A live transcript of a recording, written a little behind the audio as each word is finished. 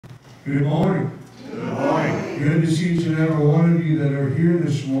Good morning. Good morning. Good to see each and every one of you that are here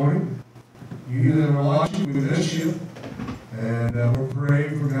this morning. You that are watching, we miss you. And we're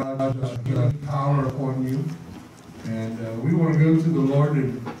praying for God's power upon you. And we want to go to the Lord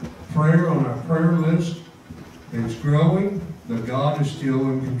in prayer on our prayer list. It's growing, but God is still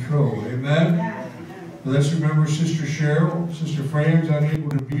in control. Amen? Let's remember Sister Cheryl. Sister Fran's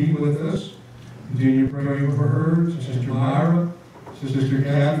unable to be with us. Continue praying for her. Sister Myra. Sister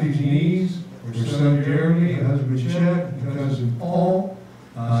Kathy's niece. Her son Jeremy. Her husband Chet. Her cousin Paul.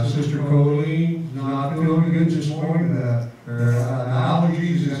 Sister Colleen not feeling good this morning. Her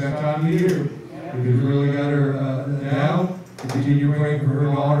allergies is that time of year. It really got her down. Continue praying for her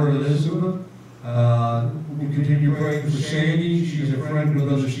daughter Elizabeth. We continue praying for Sandy. She's a friend of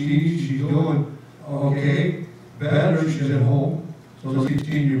Brother Steve. She's doing okay, better. She's at home. So let's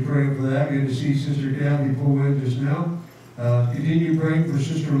continue praying for that. Good to see Sister Kathy pull in just now. Continue praying for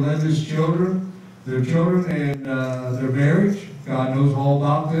Sister Linda's children, their children, and their marriage. God knows all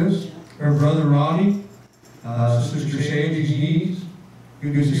about this. Her brother Ronnie, Sister Sandy's niece.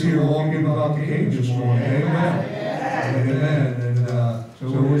 Good to see her walking about the cave this morning. Amen. Amen. And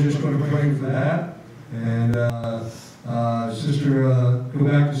so we're just going to pray for that. And go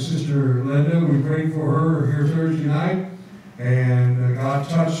back to Sister Linda. We prayed for her here Thursday night, and God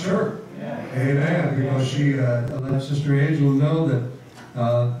touched her. Amen. Because she let Sister Angela know that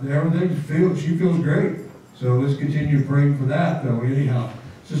everything she feels great. So let's continue praying for that, though. Anyhow,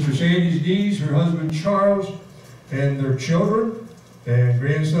 Sister Sandy's niece, her husband Charles, and their children, and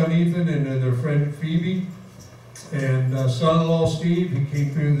grandson Ethan, and their friend Phoebe, and son-in-law Steve. He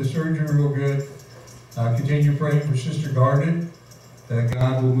came through the surgery real good. Continue praying for Sister Garden, that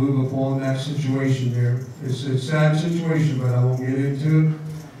God will move upon that situation there. It's a sad situation, but I won't get into it.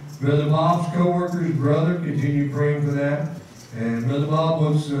 Brother Bob's co-worker's brother, continue praying for that. And Brother Bob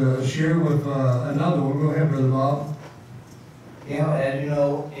wants to share with another one. Go ahead, Brother Bob. As you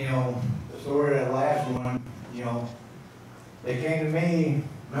know, the story of that last one, they came to me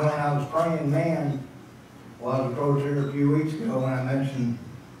knowing I was praying man. Well, I was approached here a few weeks ago when I mentioned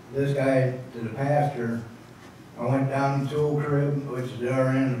this guy to the pastor. I went down to the tool crib, which is the other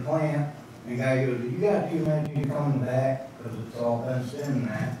end of the plant, and the guy goes, "You got a few minutes, you coming back?" Because it's all fenced in and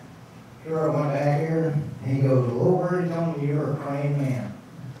that. Sure, I went back here, and he goes, "The Lord already told me you're a praying man."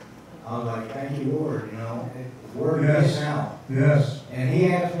 I was like, "Thank you, Lord," the word is out. Yes. And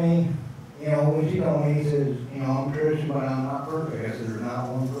he asked me, when she told me, he says, "I'm Christian, but I'm not perfect." I said, "There's not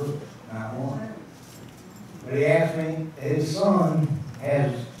one perfect, not one." But he asked me, his son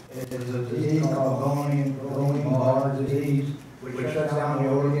has a disease called bone disease, which shuts down the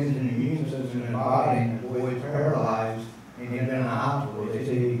organs and the immune system in the body, and the boy is paralyzed, and he's been in the hospital. They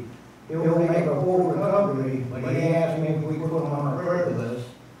say he'll make a full recovery, but he asked me if we could put him on our prayer list.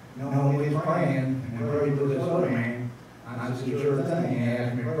 He's praying and prayed for this other man. I said, "Sure thing." He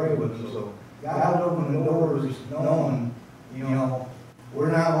asked me to pray with him. So God opened the doors, knowing,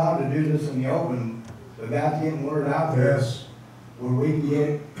 we're not allowed to do this in the open, but God's getting word out there. Yes. Where we can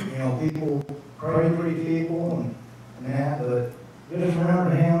get, people, pray for these people and that, but just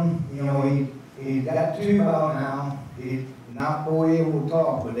remember him, he's got tube out now. He's not fully able to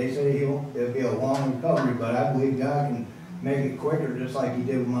talk, but they say it'll be a long recovery, but I believe God can make it quicker, just like he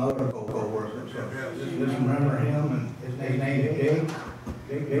did with my other co-workers. So just remember him, and his name is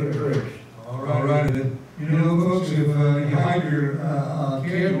Jake Church. All right. And, folks, if you hide your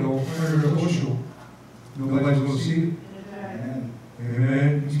candle under a bushel, nobody's going to see it.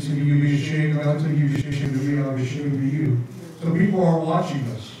 Amen. He said, "You be ashamed. I'll tell you, be ashamed of me, I'll be ashamed of you." So people are watching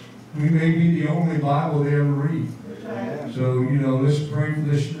us. We may be the only Bible they ever read. So, let's pray for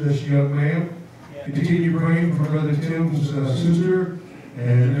this young man. Continue praying for Brother Tim's sister.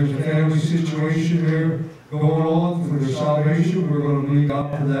 And there's a family situation there going on for their salvation. We're going to believe God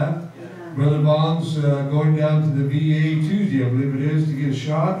for that. Brother Bond's going down to the VA Tuesday, I believe it is, to get a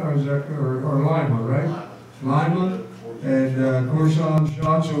shot. Or Lima, right? Lima. And of course on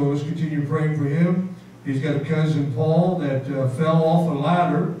shot, so let's continue praying for him. He's got a cousin Paul that fell off a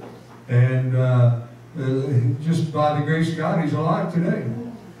ladder, and just by the grace of God, he's alive today.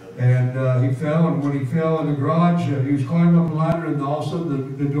 And he fell, and when he fell in the garage, he was climbing up the ladder, and all of a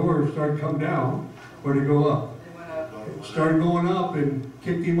sudden the door started coming down. Where did it go up? It started going up and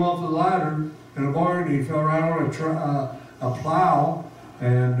kicked him off the ladder in a barn, and he fell right on a plow,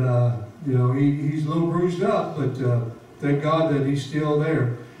 and he's a little bruised up, but thank God that he's still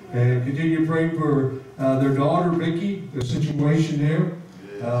there. And continue praying for their daughter, Vicky, the situation there.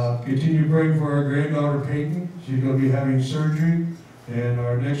 Continue praying for our granddaughter, Peyton. She's going to be having surgery. And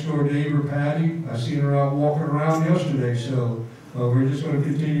our next door neighbor, Patty, I seen her out walking around yesterday. So we're just going to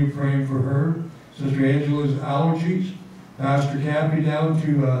continue praying for her. Sister Angela's allergies. Pastor Kathy down to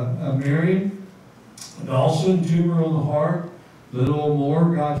Marion. Dawson, tumor on the heart. Little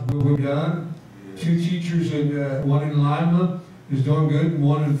more, God's will be done. 2 teachers, one in Lima is doing good, and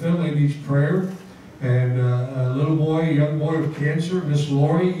one in Finley needs prayer. And a little boy, a young boy with cancer, Miss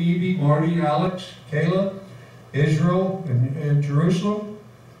Lori, Evie, Marty, Alex, Kayla, Israel, and Jerusalem,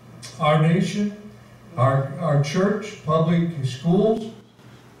 our nation, our church, public schools.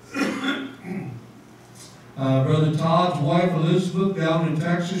 Brother Todd's wife, Elizabeth, down in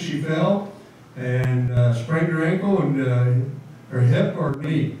Texas, she fell and sprained her ankle and her hip or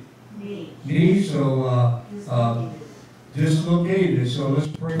knee. Knee, so dislocated. So let's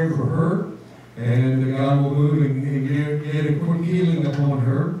pray for her. And God will move and get a quick healing upon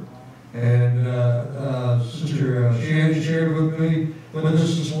her. And Sister Shannon shared with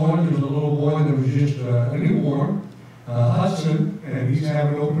us this morning, there's a little boy that was just a newborn, Hudson, and he's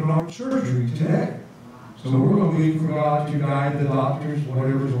having open heart surgery today. So we're going to believe for God to guide the doctors,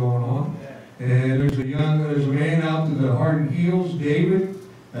 whatever's going on. And there's a man out to the Heart and Heals, David,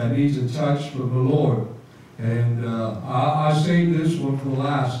 that needs a touch from the Lord. And I saved this one for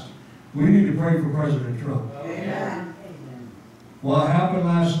last. We need to pray for President Trump. Amen. What happened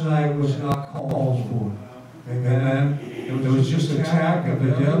last night was not called for. Amen. It was just an attack of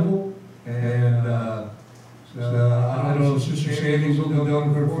the devil. And I don't know if Sister Sandy's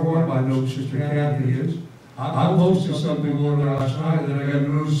done for him. I know Sister Kathy is. I posted something on last night, and then I got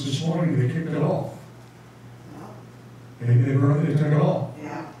notice this morning they kicked it off. They took it off.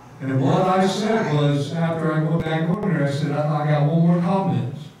 And what I said was, after I go back on there, I said, I got one more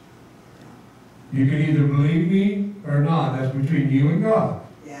comment. You can either believe me or not. That's between you and God.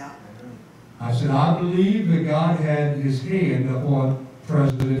 Yeah. I said, I believe that God had his hand upon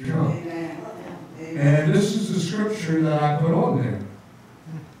President Trump. Amen. And this is the scripture that I put on there.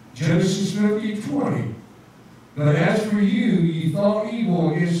 Genesis 50:20. But as for you, ye thought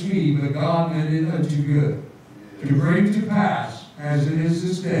evil against me, but God meant it unto good, to bring to pass, as it is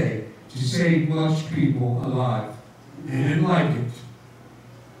this day, to save much people alive. They didn't like it.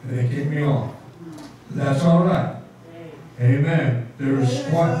 And they kicked me off. That's all right. Amen. There was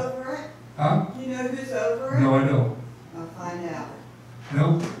one. Over it? Huh? Do you know who's over it? No, I don't. I'll find out.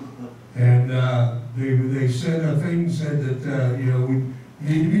 Nope. And they said a thing said that we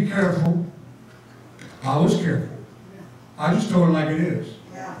need to be careful. I was careful. I just told it like it is.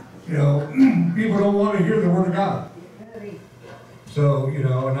 Yeah. People don't want to hear the word of God. So,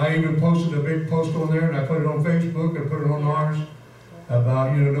 and I even posted a big post on there, and I put it on Facebook, I put it on ours,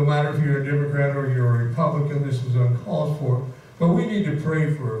 about, no matter if you're a Democrat or you're a Republican, this is uncalled for. But we need to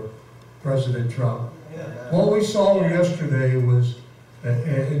pray for President Trump. What we saw yesterday was an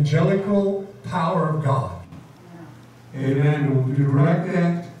angelical power of God. Amen. To direct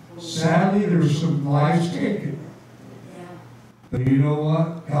that, sadly, there's some lives taken. But you know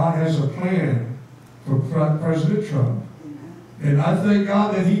what? God has a plan for President Trump. And I thank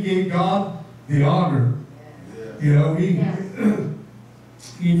God that he gave God the honor. He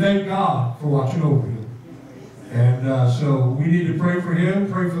thanked God for watching over him. And so we need to pray for him,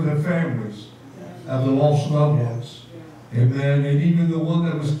 pray for the families of the lost loved ones. Amen. And even the one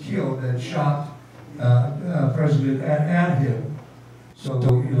that was killed, that shot President at him. So,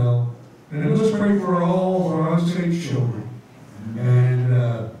 and let's pray for all our unsaved children. And,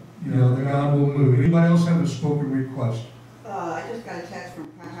 that God will move. Anybody else have a spoken request? I just got a text from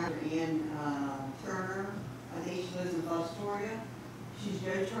Pastor Ann Turner. I think she lives in Fostoria. She's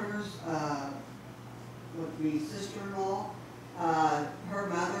Joe Turner's would be sister-in-law. Her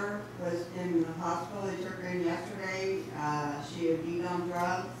mother was in the hospital. They took her in yesterday. She had been on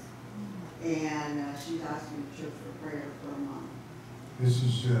drugs, and she's asking the church for prayer for her mom. This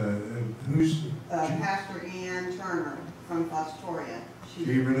is who's? Pastor Ann Turner from Fostoria. She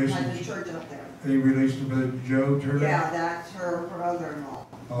has a church up there. Are you related to Joe Turner? Yeah, that's her brother-in-law.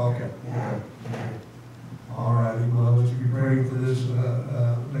 Oh, okay. Yeah. Okay. All righty. Well, let's be praying for this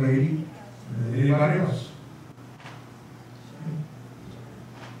lady. Anybody else?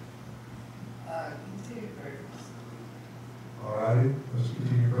 Continue prayers. All righty. Let's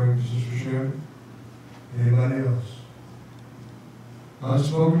continue praying for Sister Sharon. Anybody else?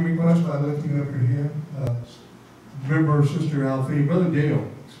 Unspoken request by lifting up your hand. Remember Sister Alfie, Brother Dale,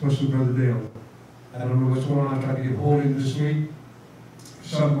 especially Brother Dale. I don't know what's going on. I tried to get hold of him this week.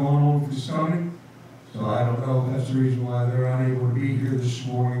 Something going on with his stomach. So I don't know if that's the reason why they're unable to be here this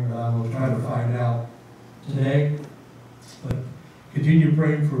morning, but I will try to find out today. But continue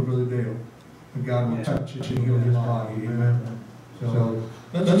praying for Brother Dale. That God will touch it and heal his body. Amen. So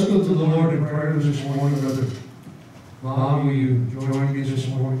let's go to the Lord in prayer this morning, Brother Mom, will you join me this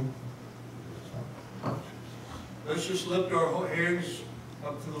morning? Let's just lift our hands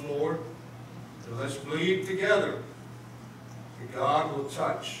up to the Lord, and let's believe together that God will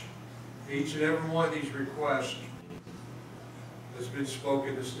touch each and every one of these requests that's been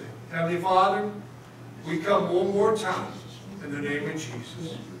spoken this day. Heavenly Father, we come one more time in the name of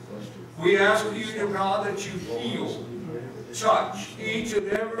Jesus. We ask you, dear God, that you heal, touch each and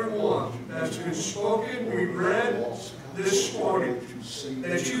every one that's been spoken, we read this morning,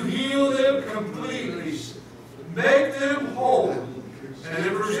 that you heal them completely, make them whole, and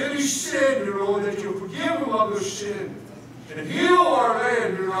if there's any sin, dear Lord, that you'll forgive them of their sin, and heal our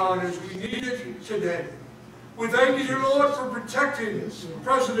land, dear God, as we need it today. We thank you, dear Lord, for protecting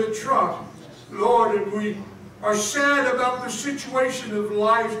President Trump, Lord, and we are sad about the situation of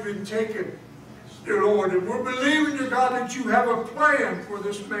lives being taken, dear Lord, and we're believing, dear God, that you have a plan for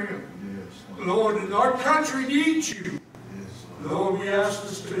this man. Lord, and our country needs you. Lord, we ask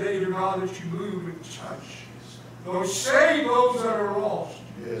this today, dear God, that you move and touch. Lord, save those that are lost.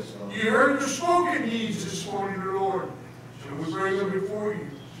 You heard the spoken needs this morning, dear Lord, and we bring them before you.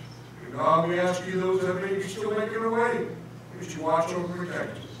 And God, we ask you, those that may be still making a way, that you watch over and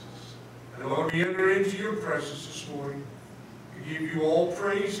protect us. And Lord, we enter into your presence this morning to give you all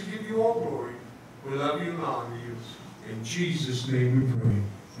praise, to give you all glory. We love you and honor you. In Jesus' name we pray.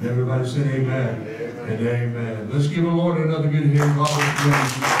 And everybody said amen. And amen. Let's give the Lord another good hand. God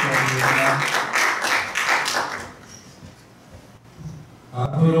I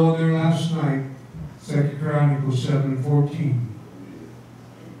put on there last night, 2 Chronicles 7:14.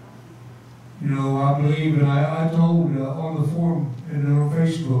 You know, I believe, and I told on the forum and on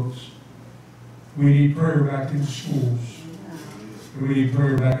Facebooks, we need prayer back in schools. We need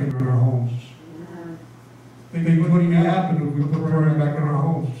prayer back in our homes. Think what would happen if we put prayer back in our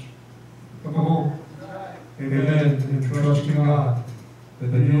homes? Come on. Amen. And trust in God.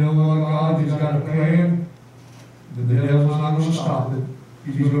 But you know what? God has got a plan. The devil's not going to stop it.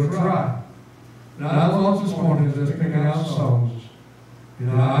 He's going to try. Now, I thought this morning as picking out songs. You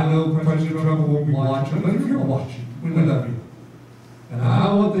know, I know President Trump won't be watching, but if you're watching, we love you. And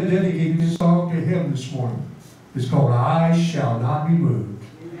I want to dedicate this song to him this morning. It's called I Shall Not Be Moved.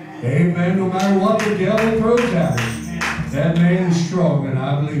 Amen. No matter what the devil throws at him, that man is strong, and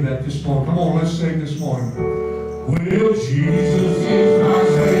I believe that this morning. Come on, let's sing this morning. Well, Jesus is my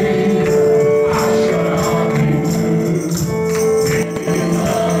Savior, I shall not be moved. In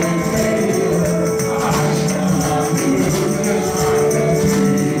love and favor, I shall not be moved. As I can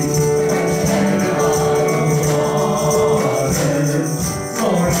see, and stand on the water,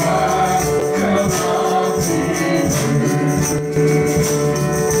 for I shall not be moved.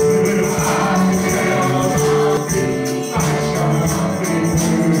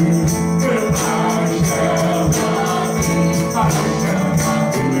 I shall not be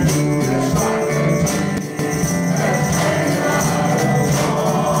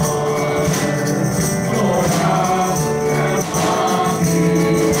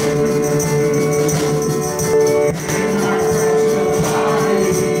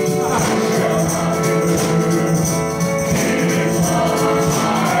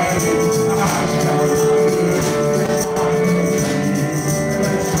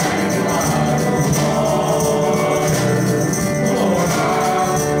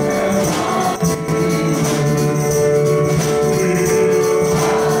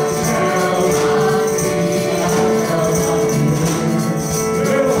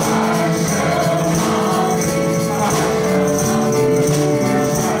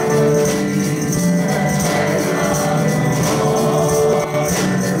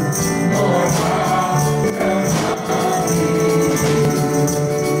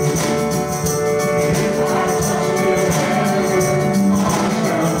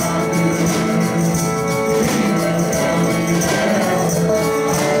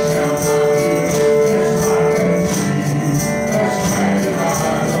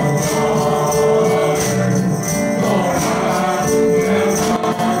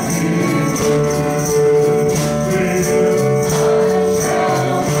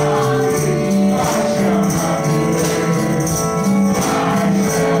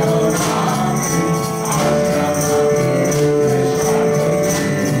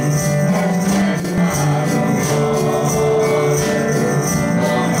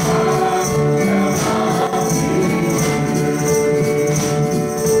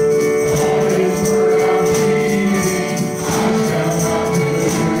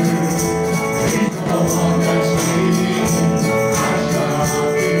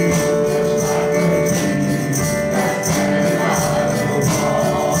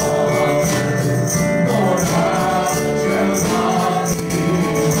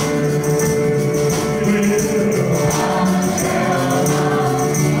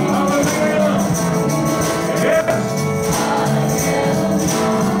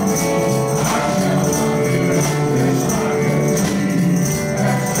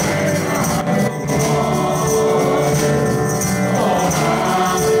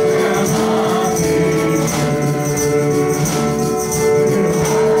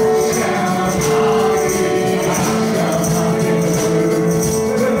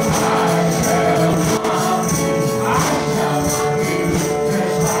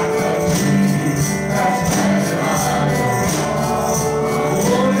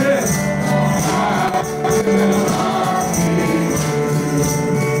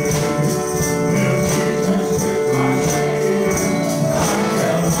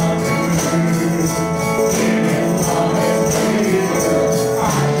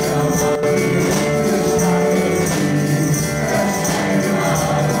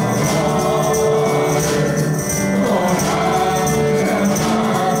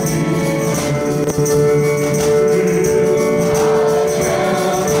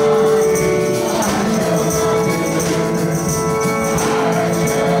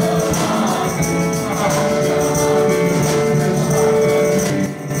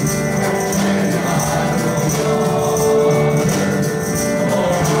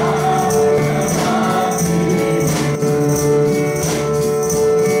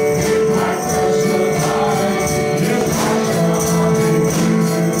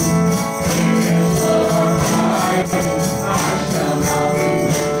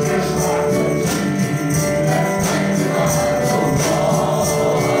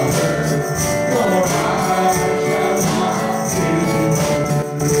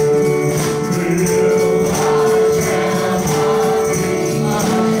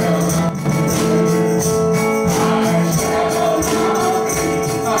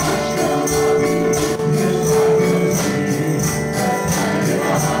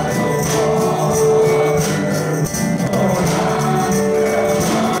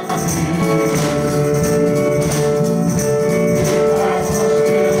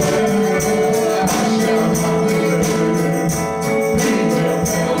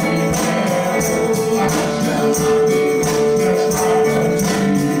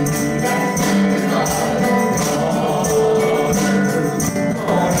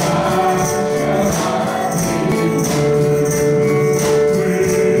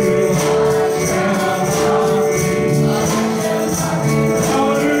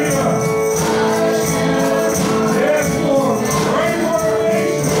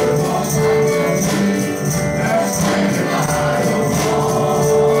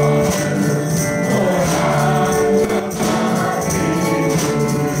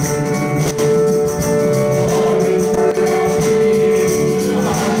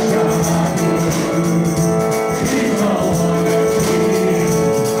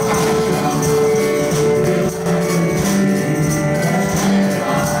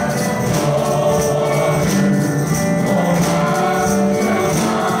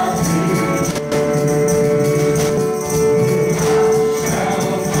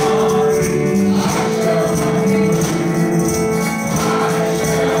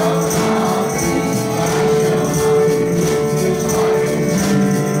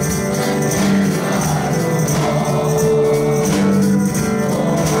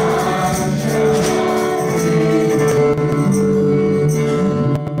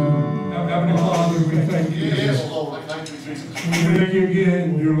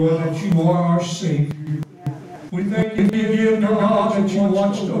dear Lord, that you are our Savior. We thank you again, dear God, that you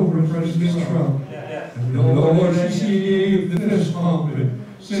watched over President Trump. And Lord, as he gave the fist pump and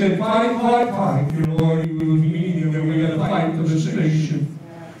said, fight, fight, fight, dear Lord, you was meaning that we got to fight for the station.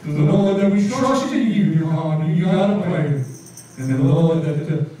 The Lord, that we trust in you, dear God, and you got a plan. And the Lord,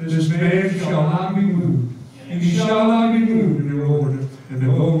 that this man shall not be moved. And he shall not be moved, dear Lord. And the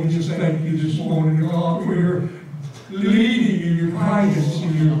Lord, we just thank you this morning, dear God, for your leading and your guidance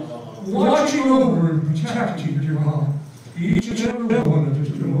and your watching over and protecting, dear God. Each and every one of us,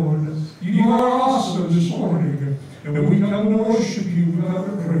 dear Lord. You are awesome this morning. And we come to worship you, we come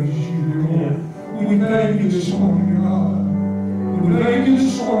to praise you, dear Lord. We thank you this morning, dear God. We thank you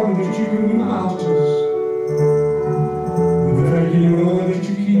this morning that you can move mountains. We thank you, Lord, that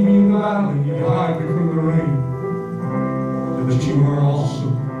you keep me in the valley, you hide me from the rain, and that you are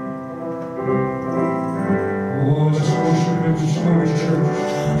awesome. Oh, let's worship him this morning, church.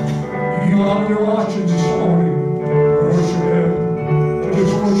 You out there watching this morning, worship him.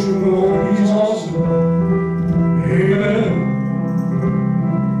 Just worship the Lord, he's awesome. Amen.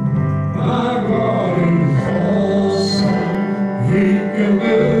 My God is awesome. He can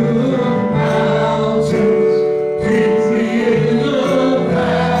move mountains, keep me in the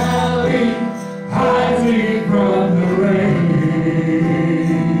valley, hide me from the rain.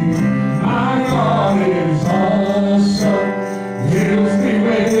 My God is awesome, heals me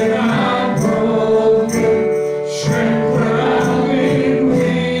when I'm broken.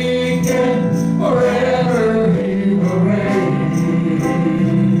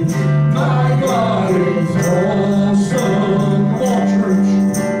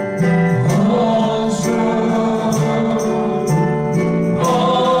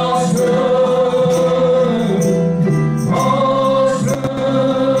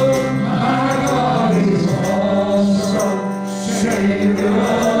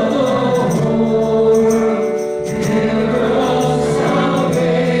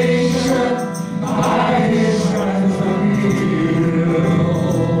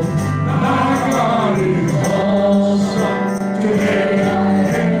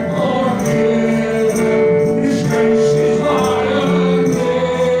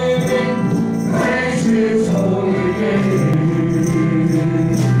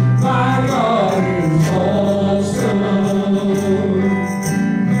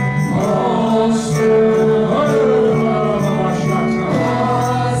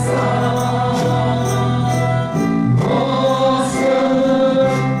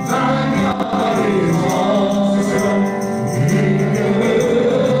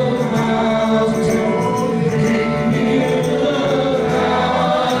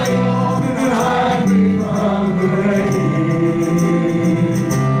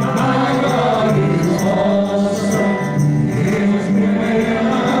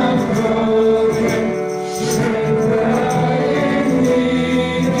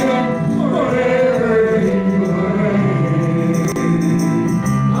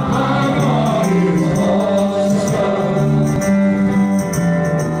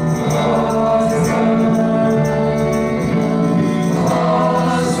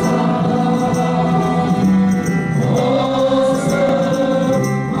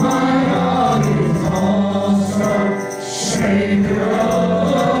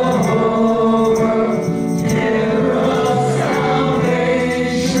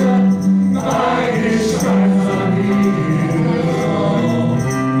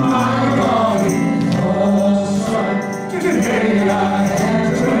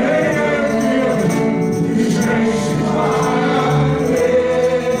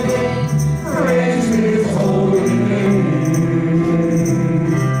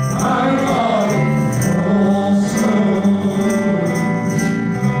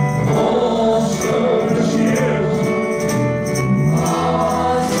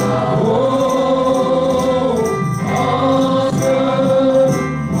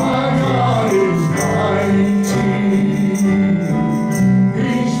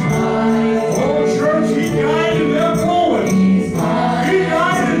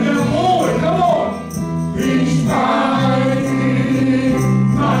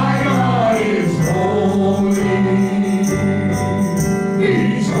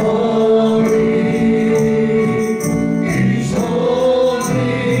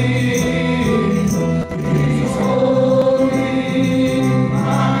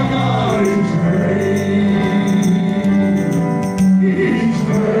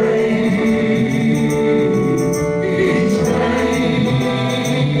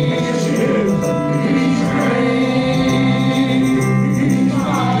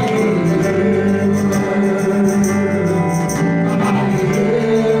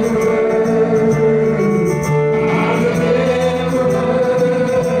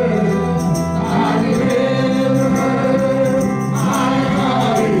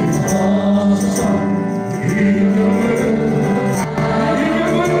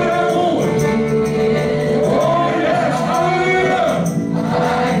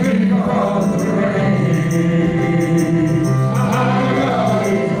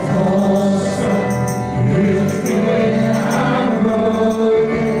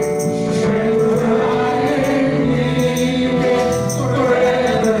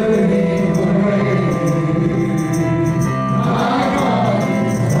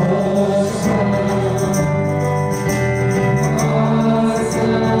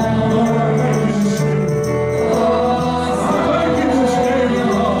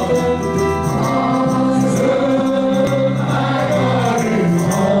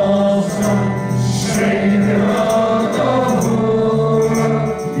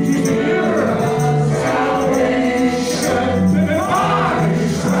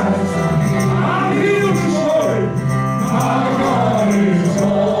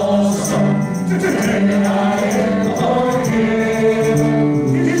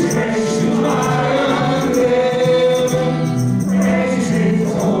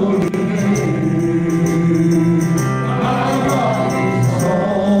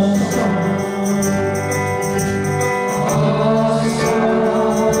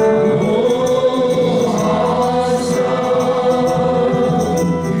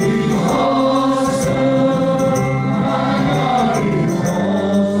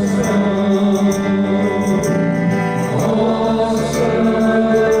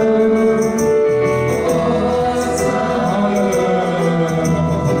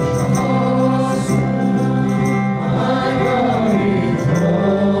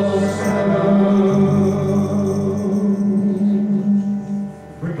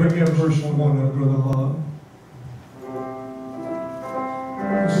 Bring up verse 1 up, Brother Bob.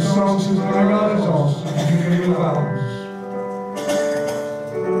 This song says, my God is awesome. You can do mountains.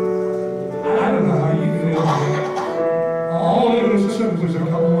 I don't know how you feel. All it was took was a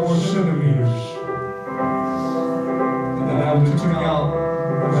couple more centimeters. And then I would have took out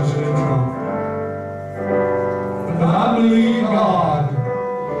President Trump. But I believe God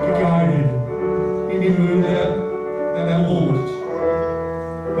guided into that bullet.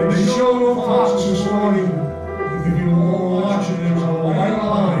 They showed on Fox this morning, if you were watching, there was a white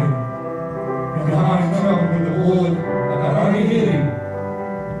line behind Trump with the bullet that already hit him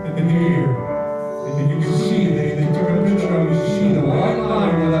in the ear. And you can see, they took a picture of it, you see the white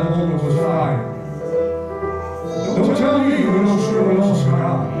line where that bullet was fired. Don't tell me we don't serve an awesome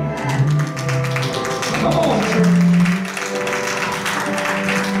God. Come on, church.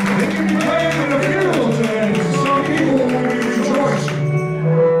 They can be playing in the funeral today. Some people will be rejoicing.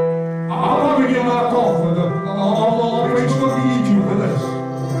 I'll probably get knocked off with on Facebook and YouTube for this.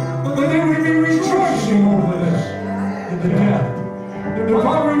 But they would be rejoicing over this in the death. They're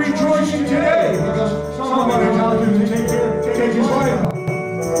probably rejoicing today because somebody's out there to take his life out.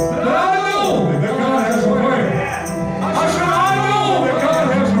 But I know that God has a way. I said, I know that God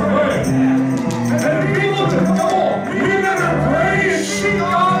has a way. And people, come on, we better pray and seek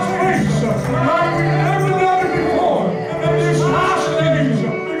God's face like we've never done it before. And these last days,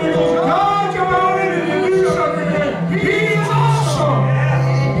 because God come out in and do something. He is awesome.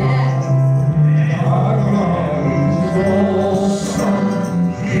 My God is awesome.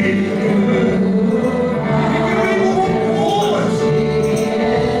 He can make bullets.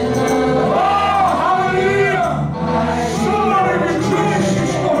 Oh, hallelujah. Somebody rejoice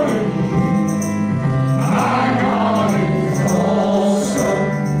this morning. My God is awesome.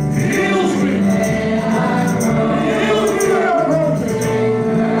 He heals me. He heals me when I'm broken.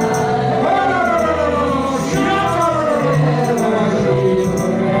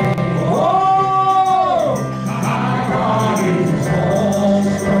 Oh, my God is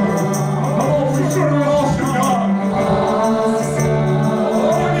awesome. Come on, we serve an awesome God.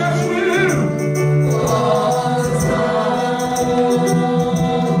 Oh, yes, we do.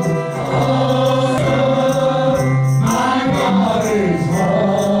 My God is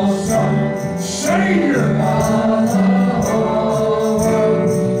awesome. Savior.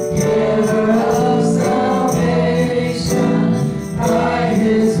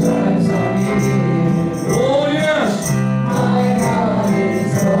 Oh, yes.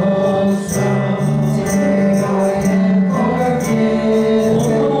 Oh,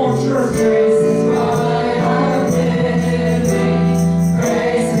 come on, church.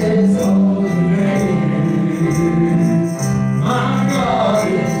 My God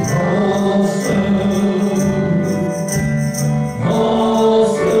is awesome.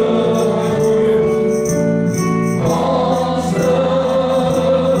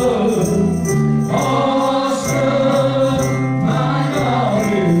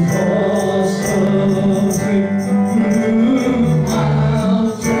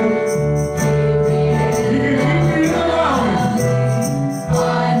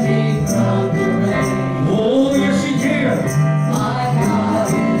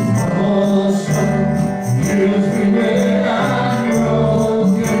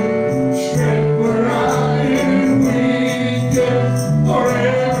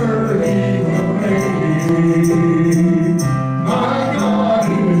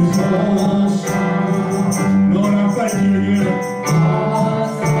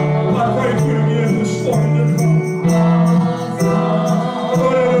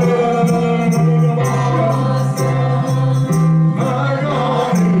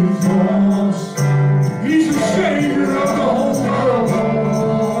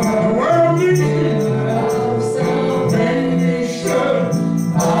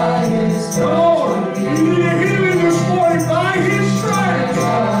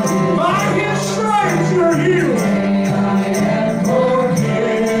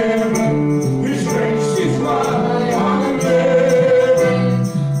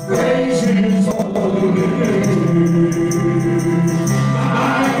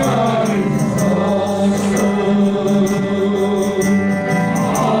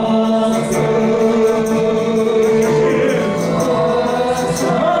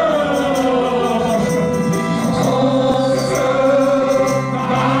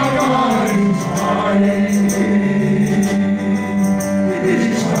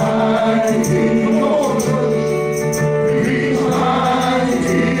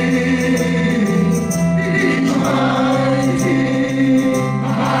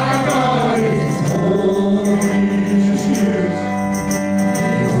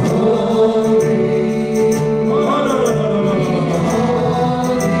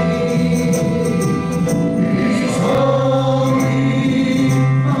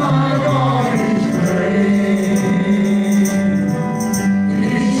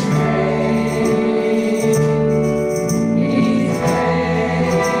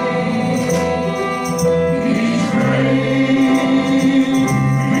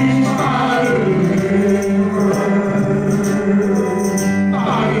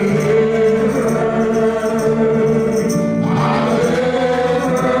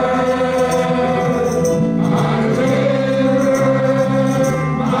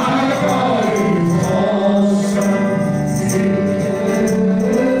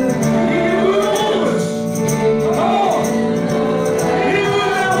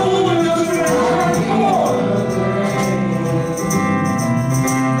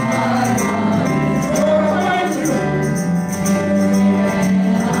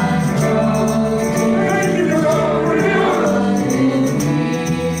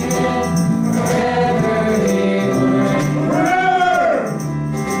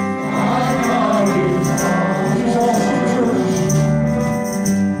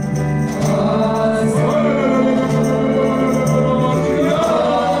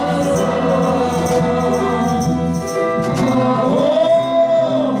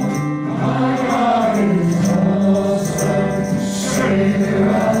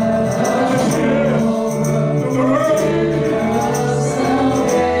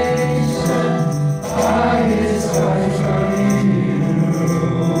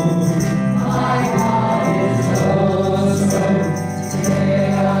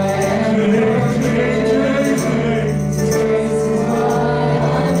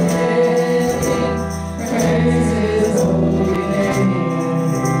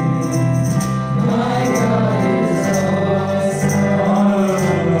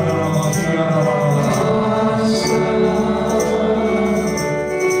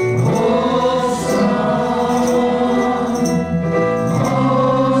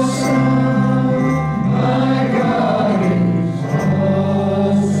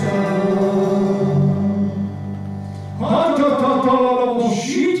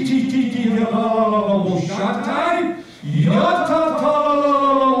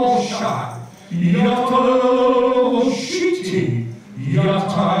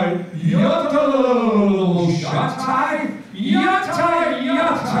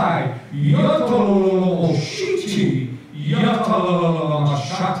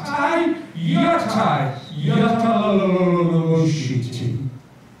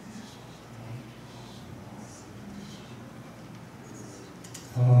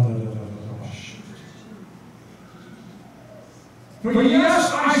 For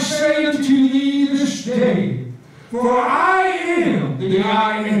yes, I say unto thee this day, for I am the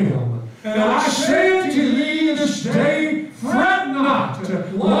I am. And I say unto thee this day, fret not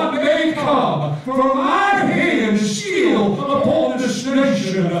what may come, for my hand is still upon this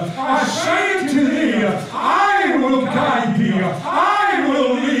nation. I say unto thee, I will guide thee, I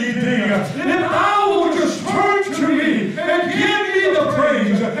will lead thee. If thou will just turn to me and give me the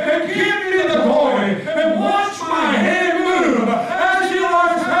praise, and give me the glory, and watch my hand move, as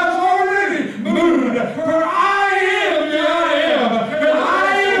yours has already moved. For I am the I am, and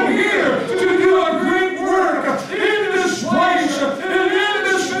I am here to do a great work in this place and in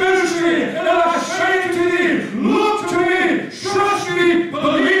this ministry. And I say to thee, look to me, trust me,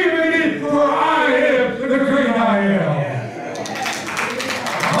 believe in me, for I am the great I am.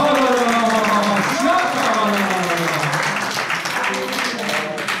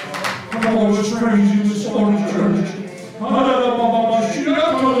 Come on, let's praise you this morning, church.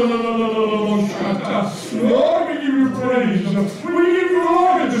 Lord, we give you praise. We give you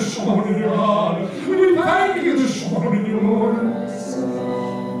honor this morning, dear God. We thank you this morning, dear Lord.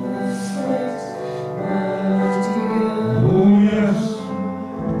 Oh, yes.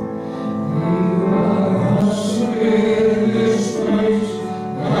 You are awesome in this place.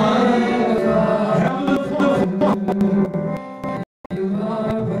 My God. You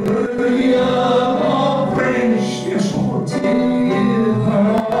are worthy of all praise. Yes, Lord. To you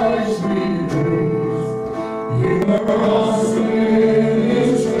always we praise. You are awesome in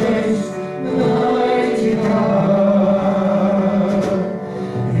this place.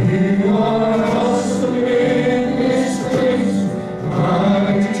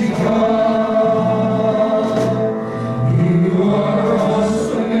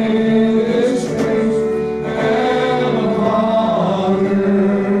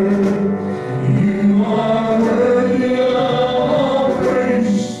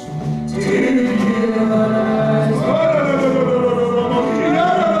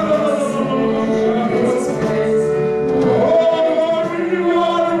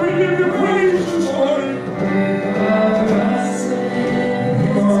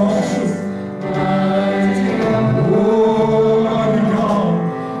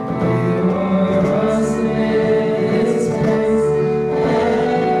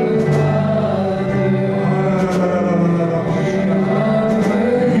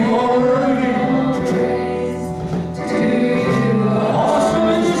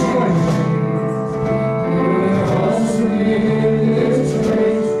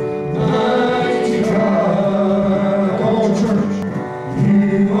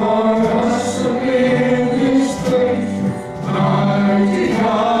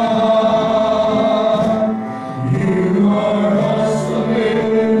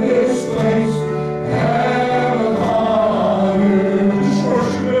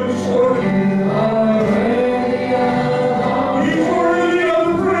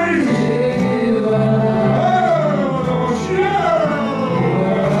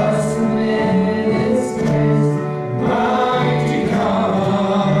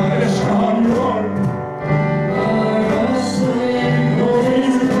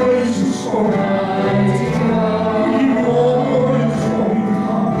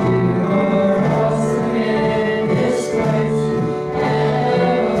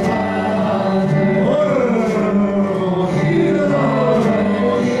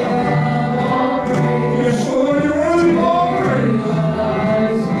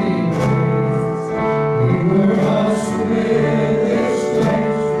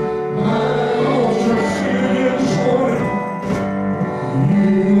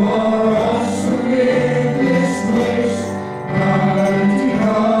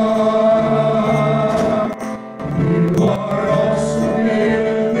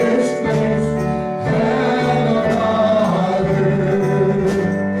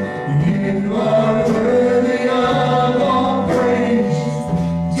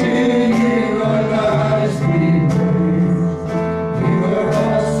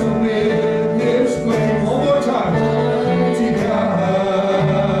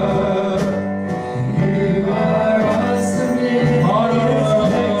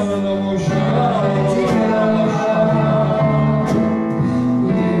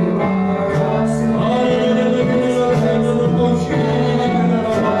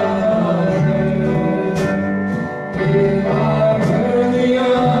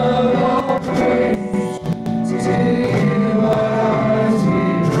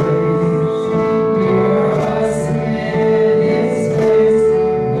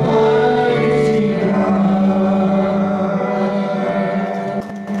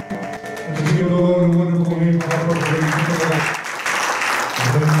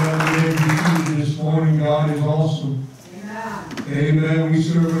 Amen. We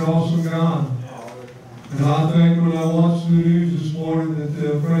serve an awesome God. And I think when I watched the news this morning that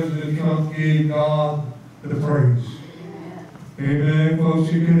the President Trump gave God the praise. Amen.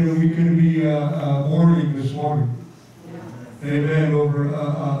 Folks, we could be mourning this morning. Amen. Over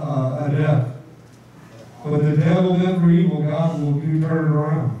a death. But the devil never evil, God will turn it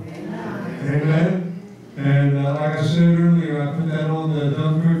around. Amen. And like I said earlier, I put that on the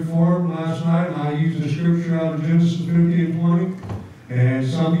Dunkirk forum last night, and I used the scripture out of Genesis 50 and 20. And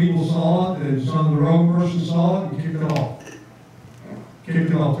some people saw it, and some of the wrong person saw it and kicked it off.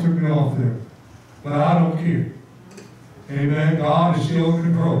 Kicked it off, took it off there. But I don't care. Amen. God is still in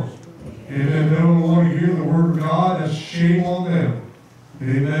control. Amen. They don't want to hear the word of God. That's shame on them.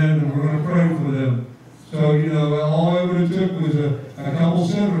 Amen. And we're going to pray for them. So, you know, all it would have took was a couple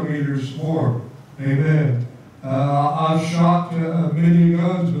centimeters more. Amen. I've shot many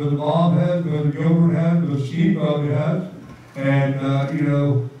guns, Brother Bob has, Brother Gilbert has, Brother Steve probably has. And, you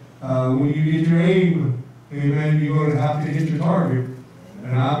know, when you get your aim, amen, you're going to have to hit your target.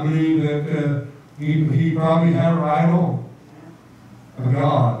 And I believe that he probably had it right on. But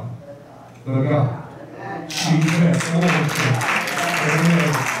God. But God. He said, amen.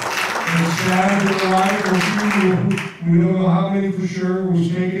 It's sad in the life, we don't know how many for sure was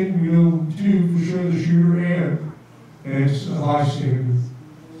taken. We know 2 for sure, the shooter and it's a bystander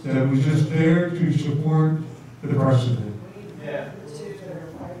that was just there to support the president.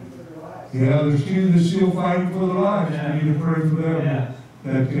 Yeah, there's 2 that's still fighting for their lives. Yeah. We need to pray for them.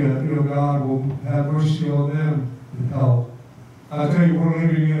 That you know, God will have mercy on them and help. I tell you, we're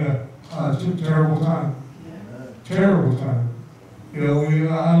living in a terrible time. Terrible time. You know,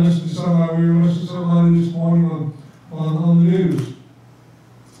 I listened to somebody. We were listening to somebody this morning on the news.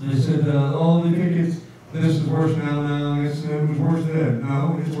 They said, "Oh, they think this is worse now. It was worse then."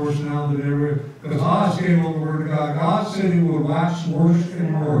 No, it's worse now than ever. Because I stand on the Word of God. God said He would wax worse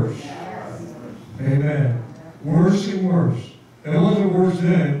and worse. Amen. Worse and worse. It wasn't worse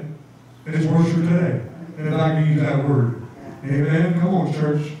then. It's worse today. If I can use that word. Amen. Come on,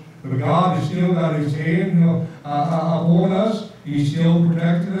 church. But God has still got His hand upon us. He's still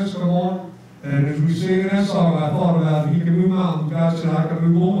protecting us. Come on. And as we sing in that song, I thought about it. He can move mountains. God said, I can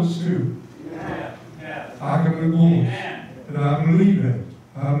move bullets too. I can move bullets. And I believe it.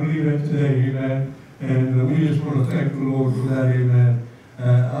 I believe it today. Amen. And we just want to thank the Lord for that. Amen.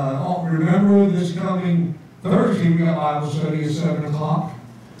 Remember this coming Thursday, we got Bible study at 7 o'clock.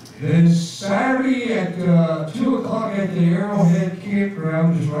 Then Saturday at 2 o'clock at the Arrowhead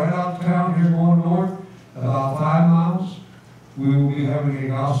Campground, just right out of town here going north, about 5 miles. We will be having a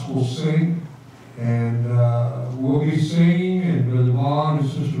gospel sing. And we'll be singing, and Brother Vaughn and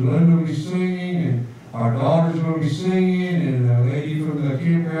Sister Linda will be singing, and our daughter's going to be singing, and a lady from the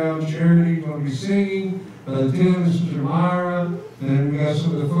campground, Charity, is going to be singing. Brother Tim and Sister Myra. Then we got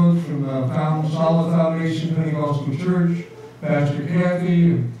some of the folks from Fountain Solid Foundation Pentecostal Church, Pastor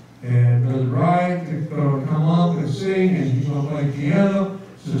Kathy and Brother Wright. They're going to come up and sing, and he's going to play piano.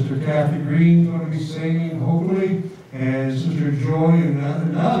 Sister Kathy Green's going to be singing, hopefully, and Sister Joy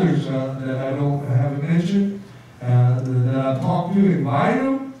and others that I haven't mentioned that I talked to, invite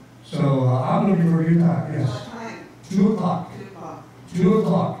them. So I'm looking for a good time. Yes, 2 o'clock. 2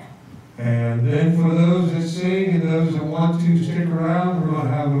 o'clock. And then for those that sing and those that want to stick around, we're going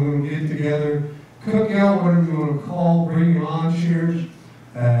to have a little get-together, cookout, whatever you want to call, bring your lawn chairs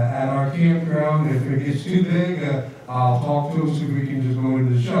at our campground. If it gets too big, I'll talk to them so we can just go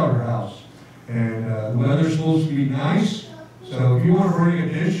into the shelter house. And the weather's supposed to be nice, So if you want to bring a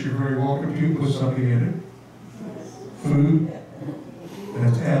dish, you're very welcome to put something in it. Food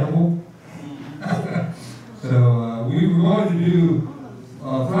that's edible. So we were going to do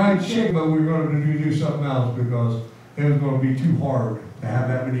fried chicken, but we were going to do something else because it was going to be too hard to have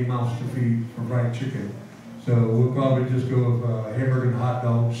that many mouths to feed for fried chicken. So we'll probably just go with hamburger and hot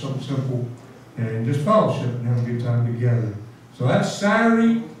dogs, something simple, and just fellowship and have a good time together. So that's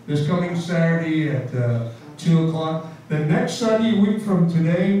Saturday, this coming Saturday at 2 o'clock. The next Sunday, a week from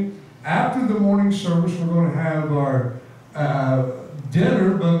today, after the morning service, we're going to have our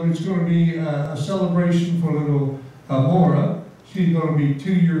dinner, but it's going to be a celebration for little Maura. She's going to be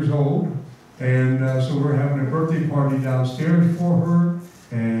 2 years old, and so we're having a birthday party downstairs for her,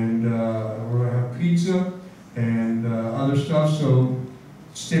 and we're going to have pizza and other stuff, so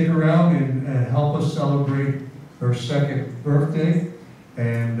stick around and help us celebrate her second birthday,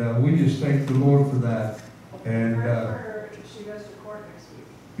 and we just thank the Lord for that. And she goes to court next week.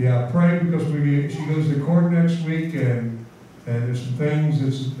 yeah, pray because she goes to court next week, and there's some things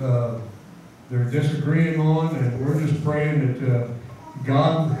that's they're disagreeing on, and we're just praying that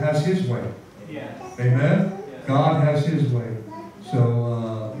God has His way. Yes. Amen. Yes. God has His way.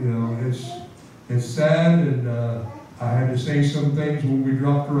 So you know, it's sad, and I had to say some things when we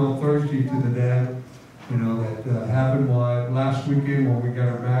dropped her on Thursday to the dad. You know, that happened last weekend when we got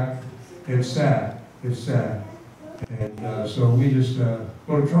her back. It's sad. It's sad. And so we just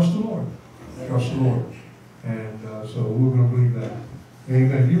going to trust the Lord. Trust the Lord. And so we're going to believe that.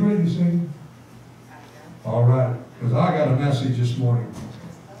 Amen. You ready to sing? All right. Because I got a message this morning.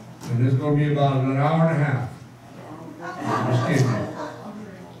 And it's going to be about an hour and a half. I'm just kidding.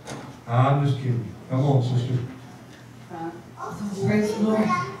 I'm just kidding. Come on, sister. Praise the Lord.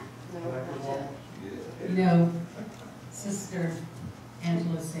 You know, Sister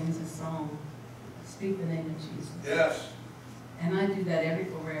Angela sings a song, Speak the Name of Jesus. Yes. And I do that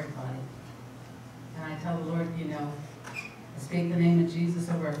over everybody. And I tell the Lord, you know, I speak the name of Jesus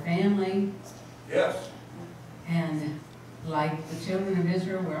over our family. Yes. And like the children of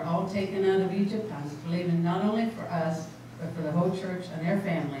Israel, we're all taken out of Egypt. I'm believing not only for us, but for the whole church and their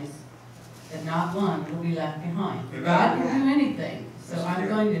families, that not one will be left behind. Amen. God can do anything. So I'm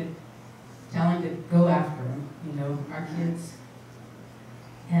going to tell him to go after them, you know, our kids.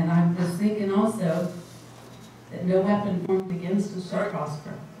 And I'm just thinking also that no weapon formed against us shall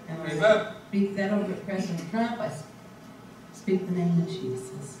prosper. And I speak that over President Trump. I speak the name of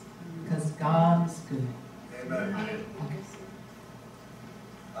Jesus, because God is good. Amen. Okay.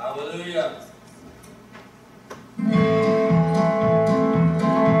 Hallelujah.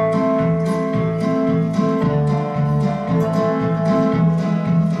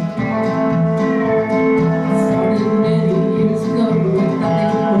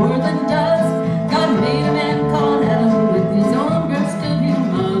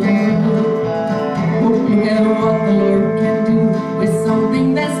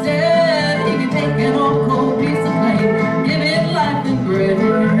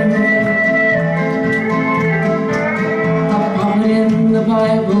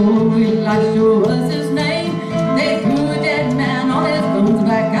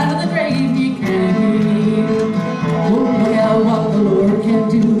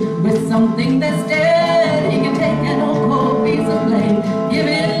 Something that's dead, he can take an old cold piece of flame, give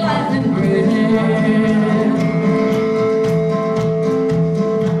it life and breath.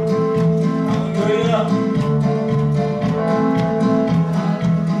 Hallelujah.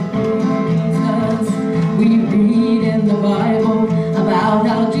 We read in the Bible about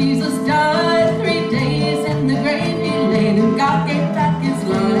how Jesus died 3 days in the grave he laid, and God gave back his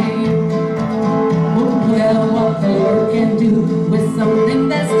life. Oh, well, what the Lord can do with something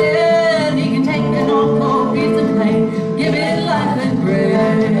that's dead. Give it life and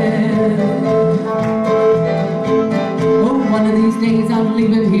breath. Oh, one of these days I'm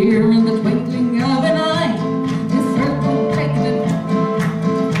leaving here in the twinkling of an eye. This earth will take it. I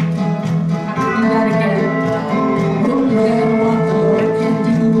can do that again. Oh, look at what the Lord can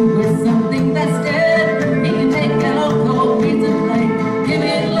do with something that's dead. He can take an old cold piece of flame, give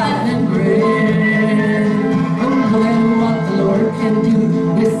it life and breath. Oh, look at what the Lord can do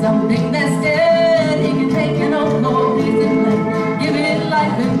with something that's dead.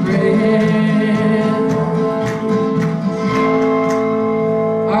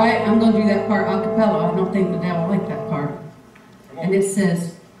 Alright, I'm going to do that part a cappella. I don't think the devil liked that part. And it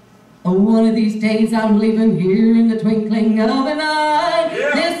says, oh, one of these days I'm leaving here in the twinkling of an eye.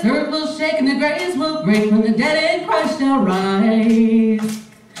 Yeah. This earth will shake and the graves will break when the dead in Christ shall rise.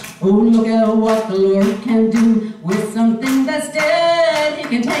 Oh, look at what the Lord can do with something that's dead. He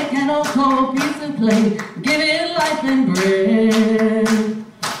can take an old cold piece of clay, give it life and breath.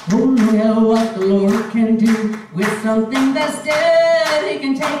 Oh, yeah, what the Lord can do with something that's dead. He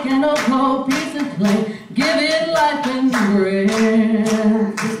can take an old cold piece of clay, give it life and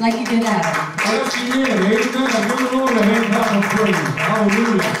breath. Just like he did Adam. Yes, he did. Amen. Give the Lord a hand clap of praise.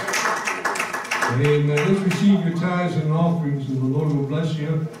 Hallelujah. Amen. Let's receive your tithes and offerings, and the Lord will bless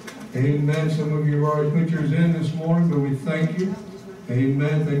you. Amen. Some of you have already put yours in this morning, but we thank you.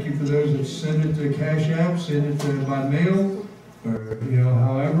 Amen. Thank you for those that send it to Cash App, send it by mail, or,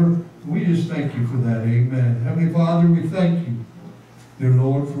 however. We just thank you for that. Amen. Heavenly Father, we thank you, dear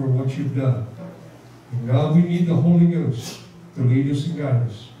Lord, for what you've done. And God, we need the Holy Ghost to lead us and guide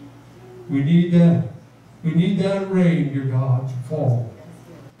us. We need that. We need that rain, dear God, to fall.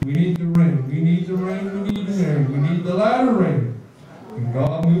 We need the rain. We need the rain. We need the rain. We need the latter rain. And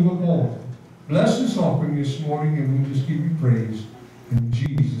God, move upon. Bless this offering this morning, and we just give you praise. In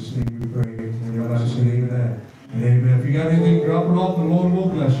Jesus' name we pray. And everybody say amen. And amen. If you got anything, drop it off. The Lord will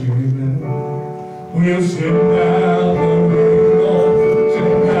bless you. Amen. We'll sit down the rain, Lord.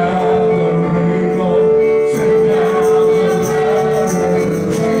 Sit down the rain, Lord. Sit down the latter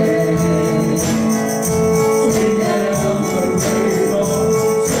rain. Sit down the rain,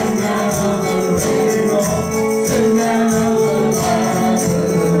 Lord. Sit down the rain, Lord. Sit down the latter rain.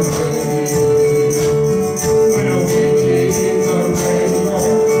 We'll begin the rain,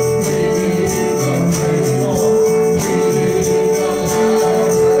 Lord. We need the rain, Lord. We need the latter rain. We need the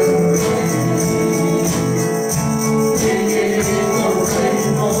rain, Lord. We need the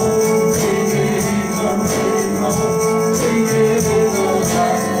rain, Lord. We need the latter rain. Oh, yes, it's the rain, Lord.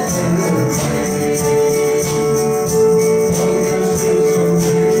 Oh, yes, it's the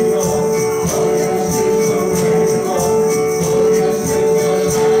rain, Lord. Oh, yes, it's the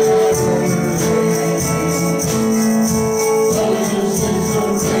latter rain. Oh, yes, it's the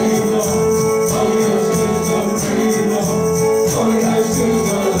rain, Lord. Oh, yes, it's the rain, Lord. Oh, yes, it's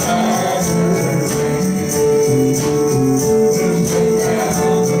the latter rain. Just take down the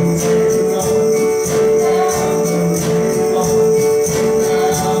rain, Lord. Take down the rain, Lord. Take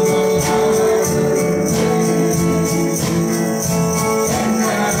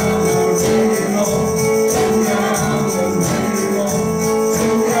down the latter rain. Take down the rain, Lord. Take down the rain, Lord. Take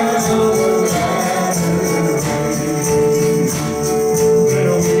down the latter rain.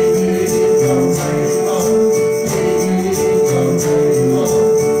 Well, we need the rain, Lord. We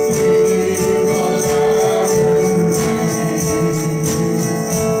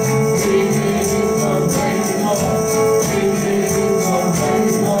need the rain, Lord. We need the latter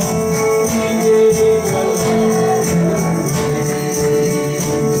rain. We need the rain, Lord. We need the rain,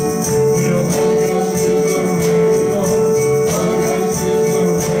 Lord. We need the latter rain. Well, oh, yes, it's the rain, Lord. Oh, yes, it's the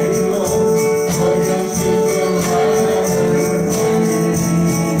rain, Lord. Oh,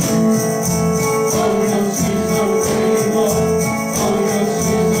 yes, it's the latter rain. Oh, yes, it's the rain, Lord. Oh, yes,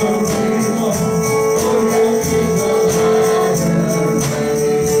 it's the rain, Lord. Oh, yes, it's the latter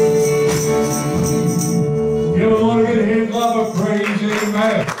rain. Give the Lord a good hand clap of praise.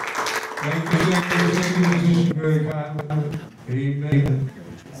 Amen. Thank you, thank you, thank you, very kind. Amen.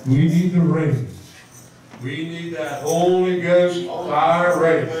 We need the rain. We need that Holy Ghost fire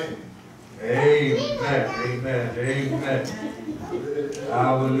rain. Amen, amen, amen.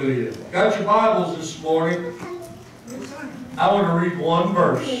 Hallelujah. Got your Bibles this morning. I want to read one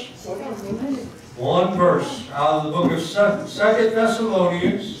verse. One verse out of the book of 2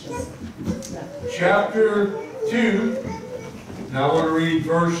 Thessalonians, chapter 2. Now I want to read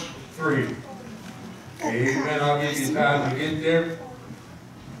verse 3. Amen. I'll give you time to get there.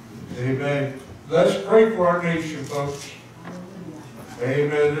 Amen. Let's pray for our nation, folks. Amen.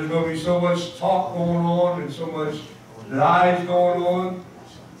 There's going to be so much talk going on and so much lies going on.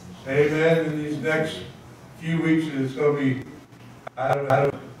 Amen. In these next few weeks, it's going to be, I don't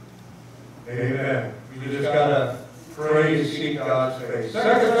know. Amen. We just got to pray and seek God's face. 2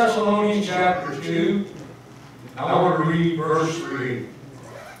 Thessalonians chapter 2. I want to read verse 3.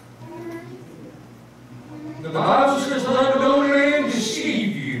 The Bible says, let no man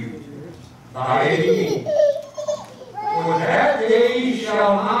deceive you by any means. For that day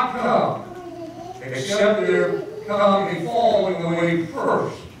shall not come, except there come a falling away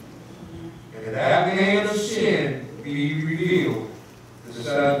first, and that man of sin be revealed, the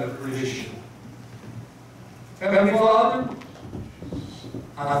son of perdition. Heavenly Father,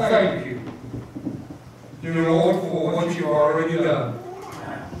 I thank you, dear Lord, for what you've already done.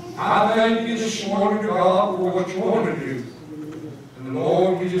 I thank you this morning, God, for what you want to do. And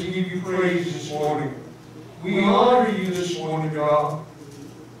Lord, we just give you praise this morning. We honor you this morning, God.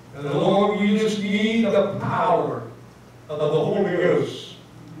 And Lord, we just need the power of the Holy Ghost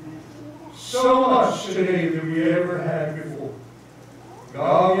so much today than we ever had before.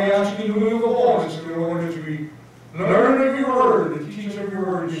 God, we ask you to move upon us, Lord, as we learn of your word and teach of your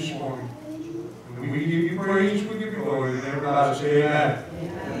word this morning. And we give you praise, we give you glory, and everybody say amen.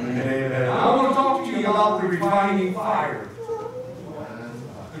 Amen. Amen. I want to talk to you about the refining fire.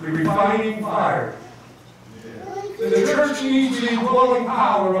 The refining fire. The church needs the indwelling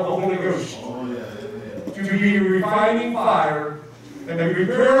power of the Holy Ghost to be a refining fire and to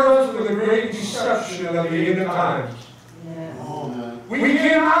prepare us for the great deception of the end of times. We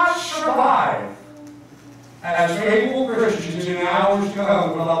cannot survive as faithful Christians in the hours to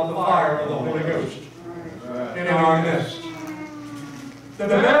come without the fire of the Holy Ghost in our midst. The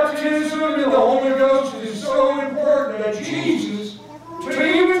baptism in the Holy Ghost is so important that Jesus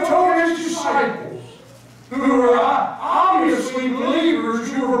even told his disciples, who were obviously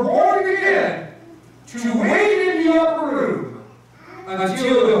believers who were born again, to wait in the upper room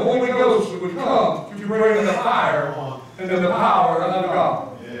until the Holy Ghost would come to bring the fire and the power of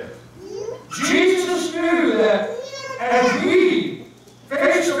God. Jesus knew that as we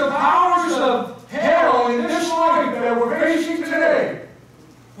face the powers of hell in this life that we're facing today,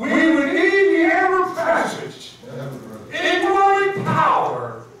 we would need the ever-present, indwelling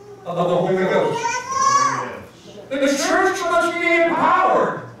power of the Holy Ghost. The church must be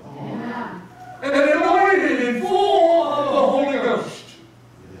empowered and anointed and full of the Holy Ghost.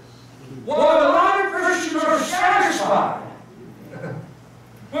 While a lot of Christians are satisfied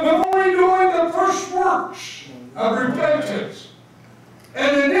with only doing the first works of repentance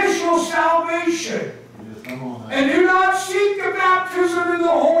and initial salvation, and do not seek the baptism in the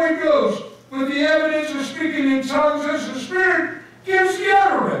Holy Ghost with the evidence of speaking in tongues as the Spirit gives the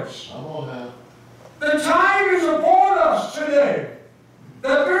utterance. The time is upon us today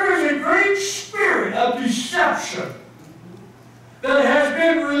that there is a great spirit of deception that has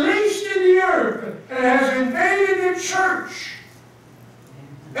been released in the earth and has invaded the church.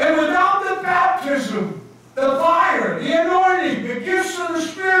 And without the baptism, the fire, the anointing, the gifts of the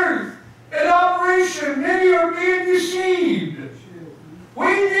Spirit in operation, many are being deceived. We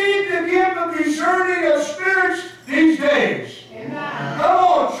need the gift of discerning of spirits these days. Amen. Come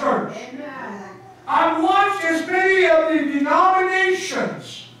on, church. Amen. I've watched as many of the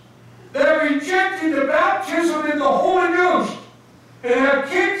denominations that rejected the baptism in the Holy Ghost and have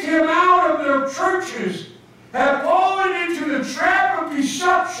kicked him out of their churches, have fallen into the trap of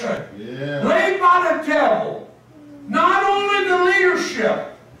deception laid by the devil. Not only the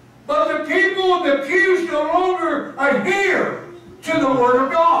leadership, but the people in the pews no longer adhere to the Word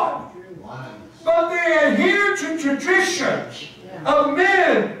of God, but they adhere to traditions of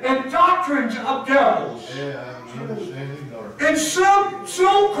men and doctrines of devils. In some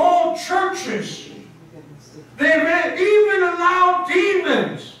so-called churches, they've even allowed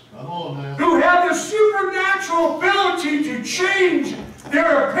demons who have the supernatural ability to change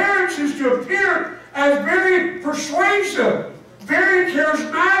their appearances to appear as very persuasive, very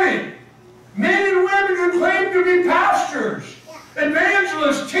charismatic. Men and women who claim to be pastors,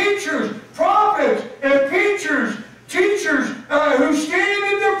 evangelists, teachers, prophets, and teachers who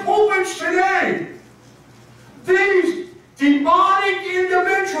stand in their pulpits today. These demonic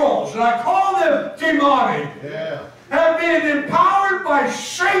individuals, and I call them demonic, have been empowered by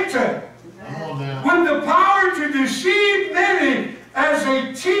Satan with the power to deceive many as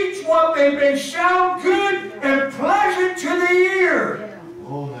they teach what they may sound good and pleasant to the ear,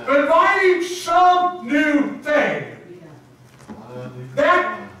 providing some new thing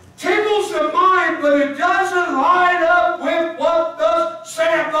that tickles the mind, but it doesn't line up with what thus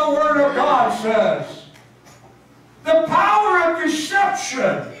saith the Word of God says. The power of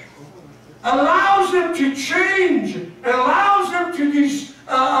deception allows them to change, and allows them to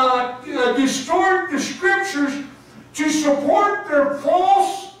distort the Scriptures to support their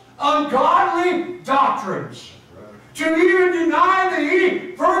false, ungodly doctrines, to even deny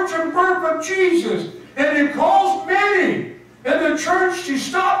the virgin birth of Jesus, and it calls many in the church to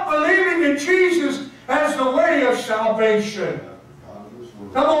stop believing in Jesus as the way of salvation.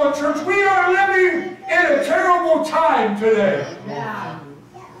 Come on, church, we are living in a terrible time today.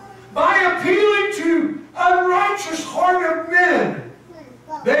 By appealing to unrighteous heart of men,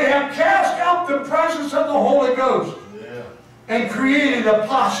 they have cast out the presence of the Holy Ghost and created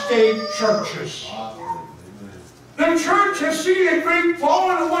apostate churches. The church has seen a great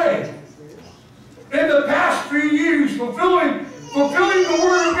falling away in the past few years, fulfilling the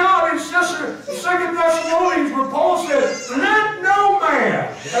Word of God in 2 Thessalonians, where Paul said, "Let no man,"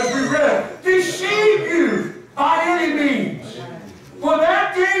 as we read, "deceive you by any means. For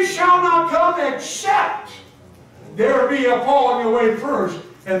that day shall not come except there be a falling away first,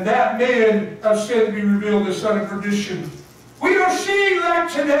 and that man of sin be revealed, the son of perdition. We are seeing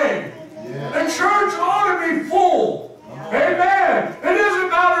that today. The church ought to be full. Amen. It doesn't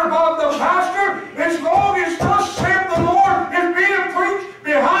matter about the pastor, as long as thus saith the Lord is being preached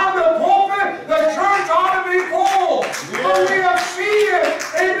behind the pulpit, the church ought to be full. But we have seen it,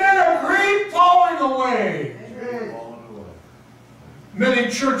 amen, a great falling away.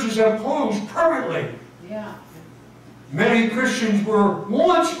 Many churches have closed permanently. Yeah. Many Christians were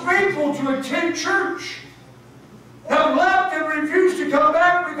once grateful to attend church, have left and refused to come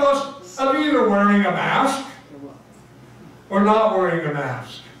back because of either wearing a mask or not wearing a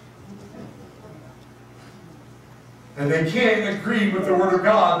mask. And they can't agree with the Word of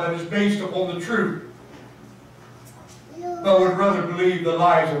God that is based upon the truth, but would rather believe the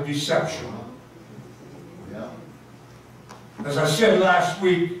lies of deception. As I said last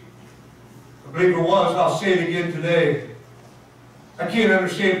week, I believe it was, I'll say it again today, I can't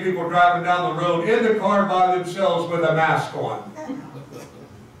understand people driving down the road in the car by themselves with a mask on.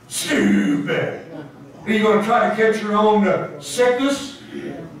 Stupid! Are you going to try to catch your own sickness?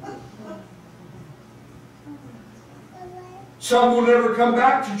 Some will never come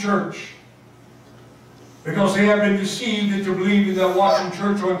back to church because they have been deceived into believing that watching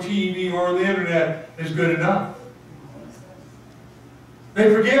church on TV or on the internet is good enough. They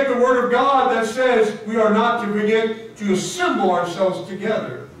forget the Word of God that says we are not to forget to assemble ourselves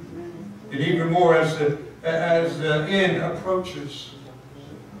together. And even more as the end approaches.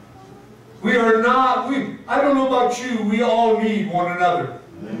 We are not, I don't know about you, we all need one another.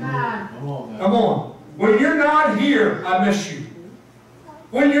 Come on. When you're not here, I miss you.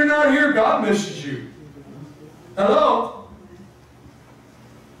 When you're not here, God misses you. Hello?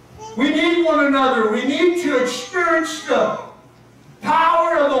 We need one another. We need to experience the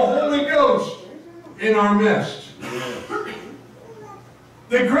power of the Holy Ghost in our midst.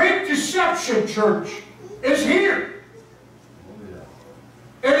 The great deception, church, is here.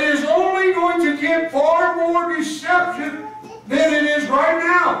 It is only going to get far more deception than it is right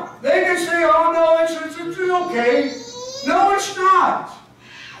now. They can say, oh no, it's okay. No, it's not.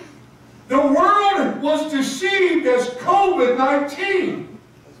 The world was deceived as COVID-19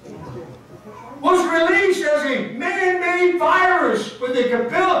 was released as a man-made virus with the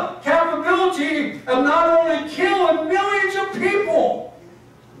capability of not only killing millions of people,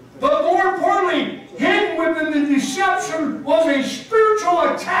 but more importantly, hidden within the deception was a spiritual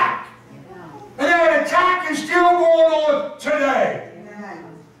attack. And that attack is still going on today.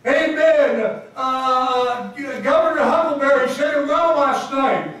 Amen. Governor Huckleberry said it well last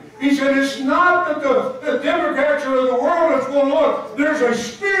night. He said, it's not that the Democrats or the world is going on. There's a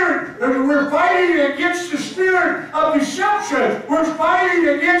spirit, and we're fighting against the spirit of deception. We're fighting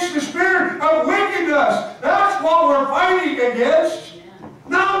against the spirit of wickedness. That's what we're fighting against.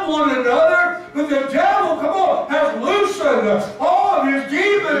 Not one another, but the devil, come on, has loosened all of his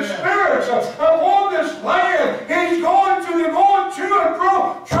demon spirits upon this land. He's going to and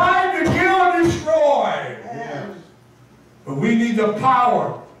fro, trying to kill and destroy. But we need the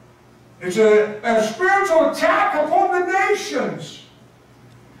power. It's a spiritual attack upon the nations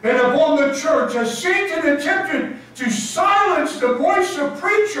and upon the church as Satan attempted to silence the voice of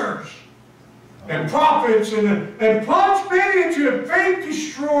preachers and prophets and plunge many into a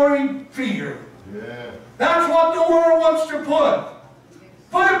faith-destroying fear. Yeah. That's what the world wants to put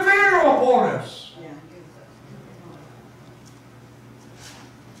a fear upon us. Yeah.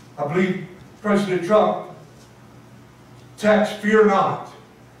 I believe President Trump text, "Fear not,"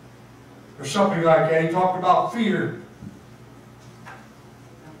 or something like that. He talked about fear.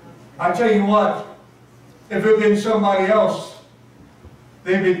 I tell you what, if it had been somebody else,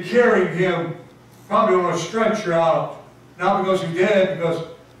 they'd been carrying him probably on a stretcher out, not because he's dead, because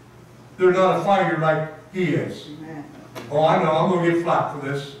they're not a fighter like he is. Oh, I know, I'm going to get flack for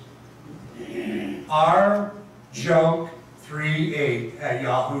this.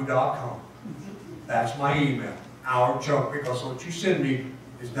 ourjunk38@yahoo.com. That's my email. Our junk, because what you send me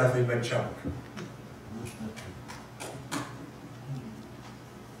is nothing but junk.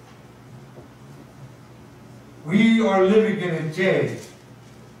 We are living in a day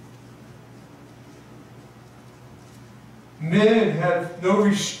men have no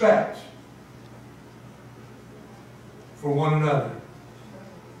respect for one another.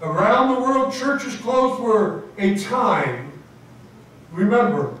 Around the world, churches closed for a time.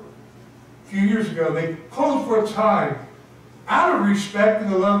 Remember, a few years ago, they closed for a time out of respect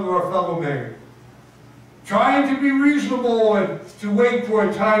and the love of our fellow man. Trying to be reasonable and to wait for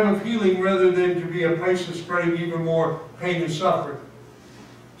a time of healing rather than to be a place of spreading even more pain and suffering.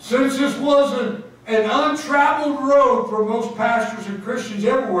 Since this wasn't an untraveled road for most pastors and Christians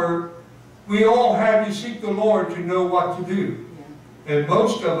everywhere. We all had to seek the Lord to know what to do. And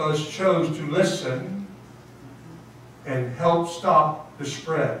most of us chose to listen and help stop the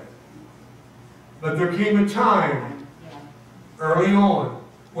spread. But there came a time early on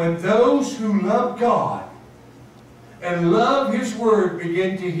when those who love God and love His Word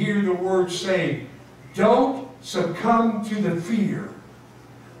begin to hear the Word say, don't succumb to the fear.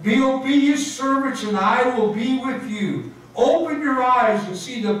 Be obedient servants and I will be with you. Open your eyes and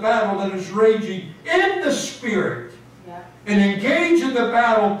see the battle that is raging in the Spirit. And engage in the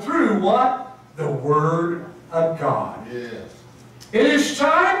battle through what? The Word of God. Yes. It is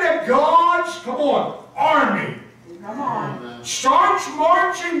time that God's, come on, army starts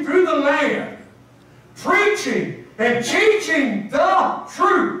marching through the land, preaching and teaching the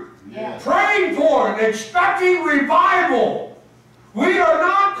truth, praying for it, expecting revival. We are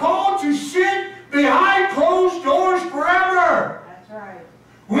not called to sit behind closed doors forever. That's right.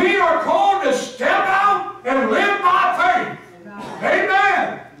 We are called to step out and live by faith.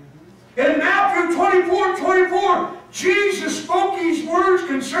 Amen. In Matthew 24:24, Jesus spoke these words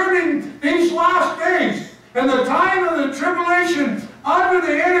concerning these last days and the time of the tribulation under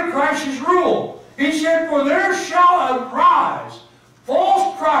the Antichrist's rule. He said, for there shall arise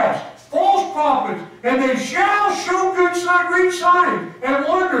false Christs, false prophets, and they shall show great signs and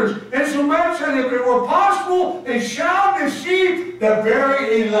wonders. And so much that if it were possible, they shall deceive the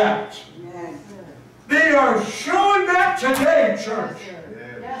very elect. They are showing that today, church.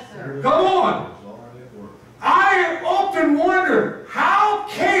 Yes, sir. Come on. I often wonder, how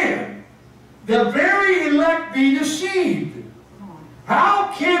can the very elect be deceived?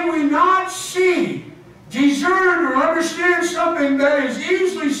 How can we not see, discern, or understand something that is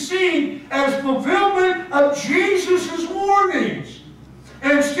easily seen as fulfillment of Jesus' warnings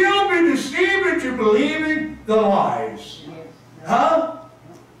and still be deceived into believing the lies? Huh?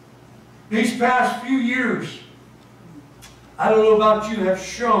 These past few years, I don't know about you, have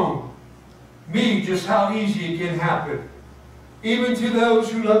shown me just how easy it can happen. Even to those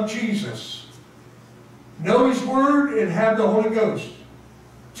who love Jesus. Know His Word and have the Holy Ghost.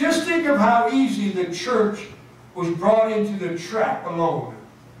 Just think of how easy the church was brought into the trap alone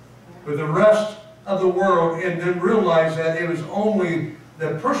with the rest of the world, and then realize that it was only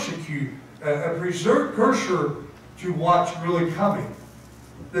the precursor to what's really coming.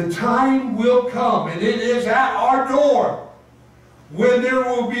 The time will come, and it is at our door, when there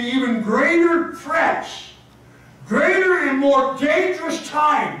will be even greater threats, greater and more dangerous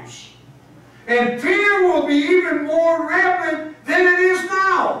times, and fear will be even more rampant than it is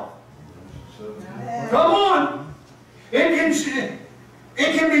now. Come on. It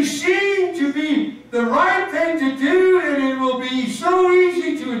can be seen to be the right thing to do, and it will be so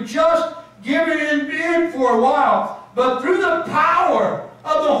easy to adjust, give it in for a while. But through the power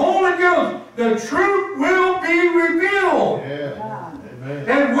of the Holy Ghost, the truth will be revealed. Yeah. Amen.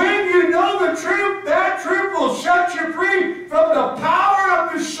 And when you know the truth, that truth will set you free from the power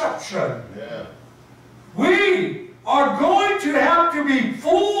of deception. Yeah. We are going to have to be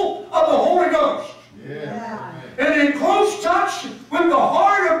full of the Holy Ghost. Yeah. And in close touch with the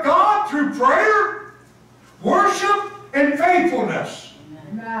heart of God through prayer, worship, and faithfulness.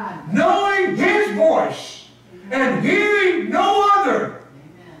 Amen. Knowing His voice and hearing no other.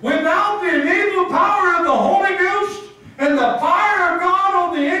 Without the enabling power of the Holy Ghost and the fire of God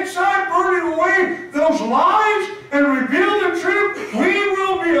on the inside burning away those lies and reveal the truth, we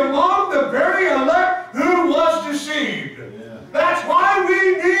will be among the very elect who was deceived. Yeah. That's why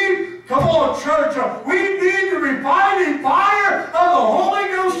we need, come on church, we need the refining fire of the Holy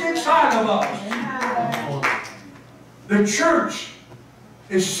Ghost inside of us. The church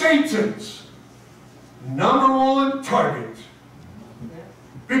is Satan's #1 target.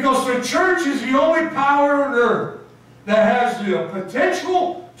 Because the church is the only power on earth that has the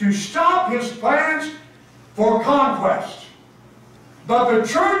potential to stop his plans for conquest. But the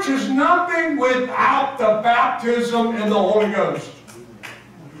church is nothing without the baptism in the Holy Ghost.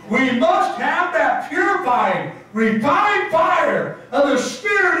 We must have that purifying, refined fire of the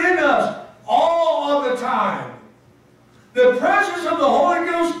Spirit in us all of the time. The presence of the Holy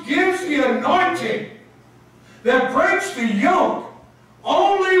Ghost gives the anointing that breaks the yoke.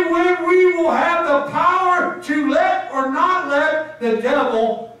 Only when we will have the power to let or not let the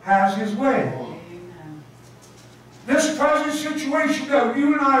devil has his way. Amen. This present situation that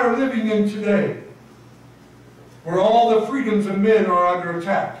you and I are living in today, where all the freedoms of men are under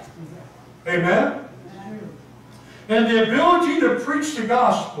attack. Amen? And the ability to preach the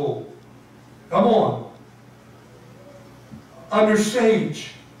gospel, come on, under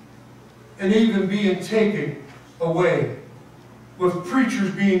siege and even being taken away, with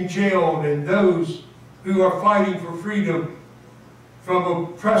preachers being jailed and those who are fighting for freedom from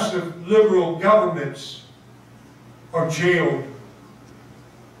oppressive liberal governments are jailed.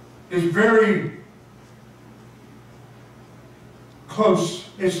 It's very close.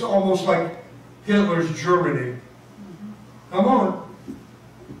 It's almost like Hitler's Germany. Come on.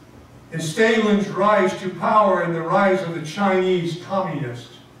 And Stalin's rise to power and the rise of the Chinese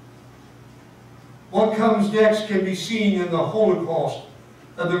communists. What comes next can be seen in the Holocaust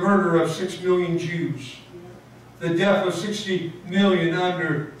of the murder of 6 million Jews, the death of 60 million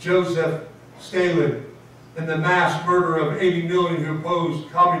under Joseph Stalin, and the mass murder of 80 million who opposed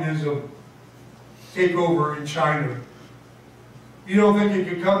communism takeover in China. You don't think it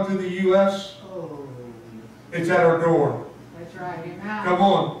could come to the U.S.? Oh, It's at our door. that's right. Amen. Come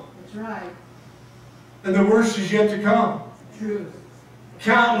on. That's right. And the worst is yet to come. Truth.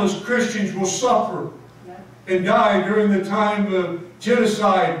 Countless Christians will suffer Yep. and die during the time of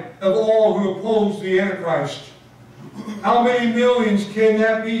genocide of all who oppose the Antichrist. How many millions can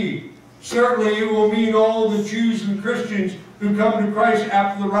that be? Certainly it will mean all the Jews and Christians who come to Christ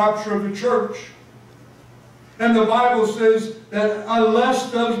after the rapture of the church. And the Bible says that unless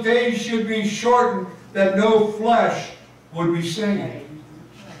those days should be shortened, that no flesh would be saved.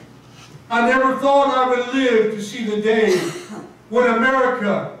 I never thought I would live to see the day when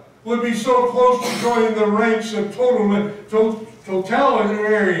America would be so close to joining the ranks of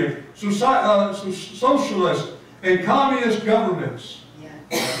totalitarian, socialist, and communist governments.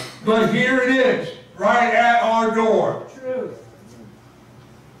 Yeah. But here it is, right at our door. Truth.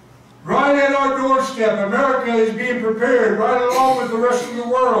 Right at our doorstep, America is being prepared, right along with the rest of the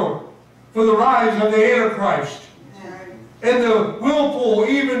world, for the rise of the Antichrist. And the willful,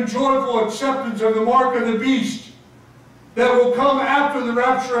 even joyful acceptance of the mark of the beast that will come after the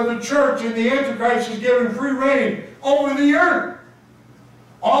rapture of the church, and the Antichrist is given free reign over the earth.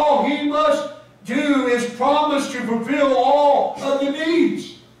 All he must do is promise to fulfill all of the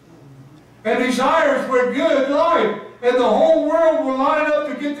needs and desires for a good life, and the whole world will line up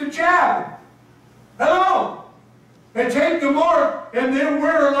to get the jab. Hello? And take the mark and then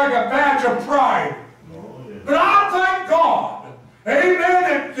wear it like a badge of pride. But I thank God,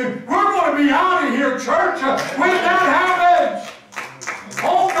 amen, that we're going to be out of here, church, when that happens.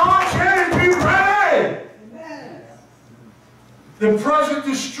 Oh, God says, be ready. Amen. The present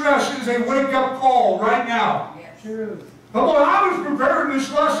distress is a wake-up call right now. Truth. Come on, I was preparing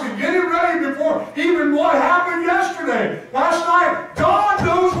this lesson, getting ready before even what happened yesterday. Last night, God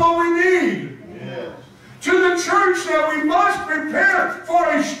knows what we need. Yes. To the church that we must prepare for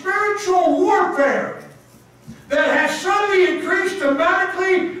a spiritual warfare that has suddenly increased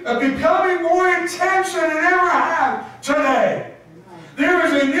dramatically, becoming more intense than it ever had today. There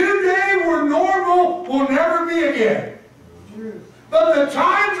is a new day where normal will never be again. But the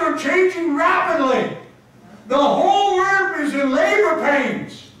times are changing rapidly. The whole earth is in labor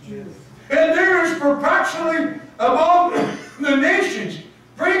pains. And there is perplexity among the nations,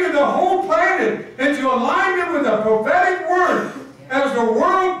 bringing the whole planet into alignment with the prophetic word as the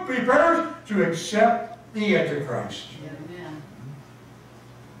world prepares to accept the Antichrist. Amen.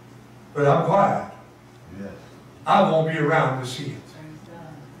 But I'm glad Yes. I won't be around to see it. Praise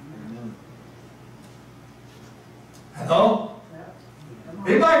God. Hello? Yep. Come on.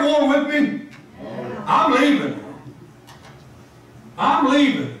 Anybody going with me? Yeah. I'm leaving. I'm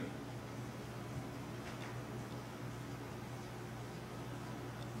leaving.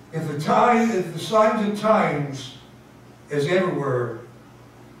 If the signs and times is everywhere,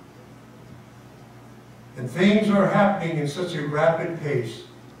 and things are happening in such a rapid pace,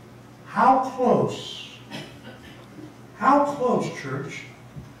 how close, church,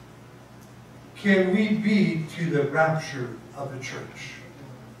 can we be to the rapture of the church?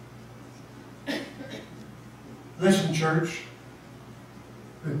 Listen, church,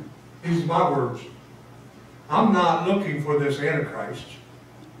 these are my words. I'm not looking for this Antichrist.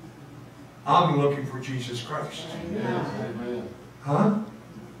 I'm looking for Jesus Christ. Yes. Amen. Huh?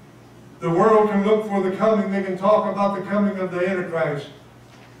 The world can look for the coming, they can talk about the coming of the Antichrist,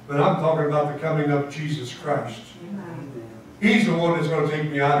 but I'm talking about the coming of Jesus Christ. He's the one that's going to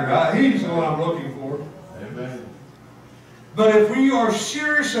take me out of here. He's the one I'm looking for. Amen. But if we are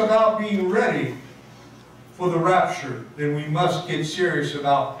serious about being ready for the rapture, then we must get serious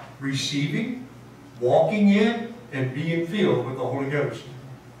about receiving, walking in, and being filled with the Holy Ghost,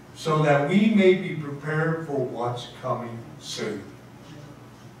 so that we may be prepared for what's coming soon.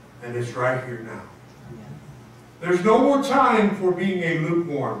 And it's right here now. There's no more time for being a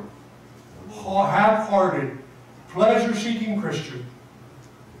lukewarm, half-hearted, pleasure-seeking Christian.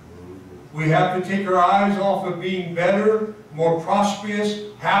 We have to take our eyes off of being better, more prosperous,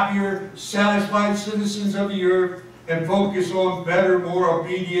 happier, satisfied citizens of the earth, and focus on better, more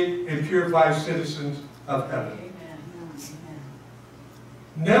obedient, and purified citizens of heaven.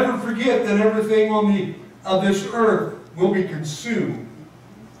 Never forget that everything of this earth will be consumed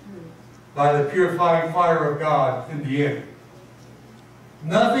by the purifying fire of God in the end.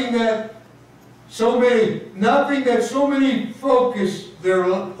 Nothing that so many focus their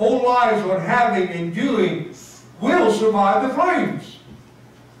whole lives on having and doing will survive the flames.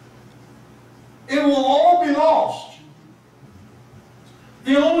 It will all be lost.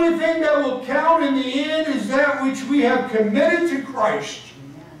 The only thing that will count in the end is that which we have committed to Christ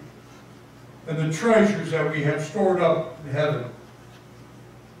and the treasures that we have stored up in heaven.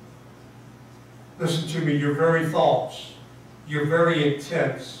 Listen to me, your very thoughts, your very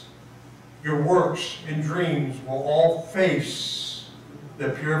intents, your works and dreams will all face the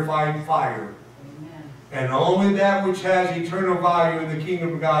purifying fire. Amen. And only that which has eternal value in the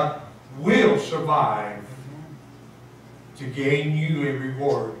kingdom of God will survive. Amen. To gain you a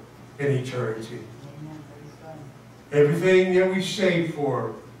reward in eternity. Amen. Everything that we save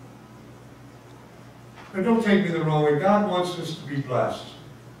for. But don't take me the wrong way. God wants us to be blessed.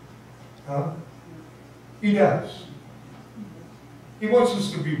 Huh? He does. He wants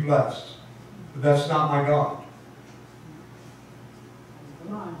us to be blessed. But that's not my God.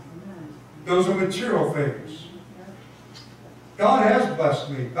 Those are material things. God has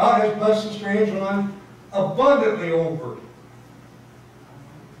blessed me. God has blessed Sister Angela and I abundantly over.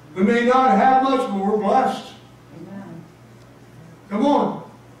 We may not have much, but we're blessed. Come on.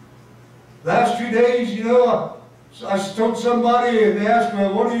 Last 2 days, you know, I told somebody and they asked me,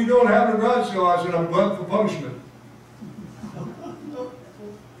 what are you doing having a garage sale? I said, I'm glad for punishment.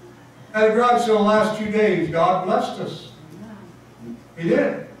 At a garage sale the last 2 days, God blessed us. He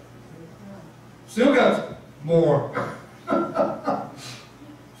did. Still got more.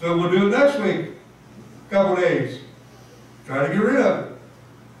 So we'll do it next week. A couple days. Try to get rid of it.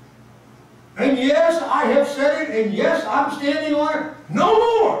 And yes, I have said it, and yes, I'm standing on it. No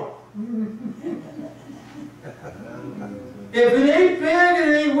more. If it ain't big and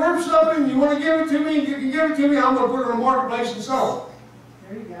it ain't worth something, you want to give it to me, you can give it to me. I'm going to put it on the marketplace and sell it.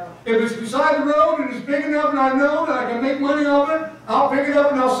 There you go. If it's beside the road and it's big enough and I know that I can make money off it, I'll pick it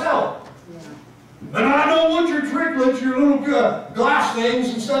up and I'll sell it. Yeah. And I don't want your tricklets, your little glass things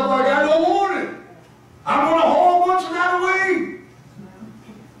and stuff like that. I don't want it. I'm going to haul a bunch of that away.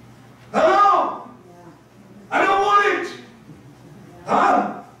 Hello? I don't want it. Huh?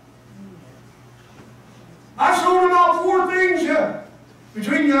 I sold about 4 things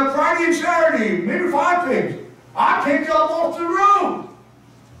between Friday and Saturday, maybe 5 things. I picked up off the road.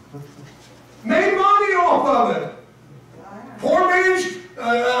 Made money off of it. Poor man's,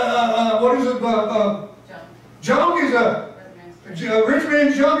 what is it? Junk is a rich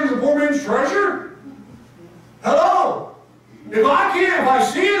man's junk is a poor man's treasure. Hello. If I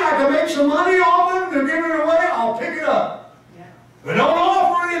see it, I can make some money off it, they're giving it away, I'll pick it up. But don't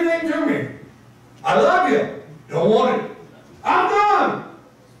offer anything to me. I love you. Don't want it. I'm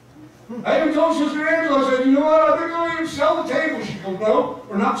done. I even told Sister Angela, I said, you know what, I think I'll even sell the tables. She goes, no,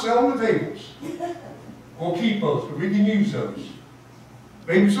 we're not selling the tables. We'll keep those, but we can use those.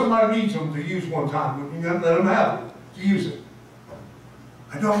 Maybe somebody needs them to use one time. We can let them have it, to use it.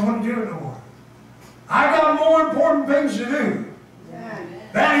 I don't want to do it no more. I got more important things to do.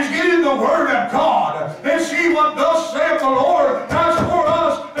 That is get in the Word of God and see what thus saith the Lord has for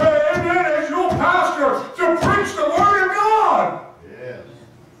us. Amen. As your pastor, to preach the Word of God. Yes.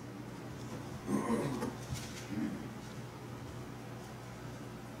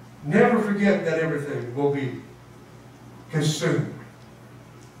 Never forget that everything will be consumed.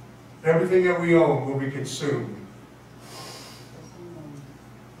 Everything that we own will be consumed.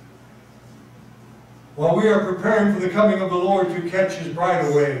 While we are preparing for the coming of the Lord to catch His bride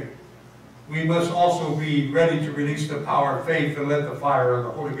away, we must also be ready to release the power of faith and let the fire of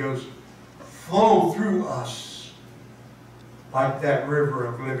the Holy Ghost flow through us like that river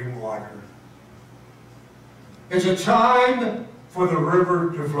of living water. It's a time for the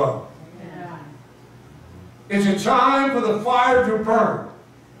river to flow. It's a time for the fire to burn.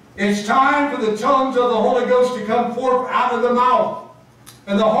 It's time for the tongues of the Holy Ghost to come forth out of the mouth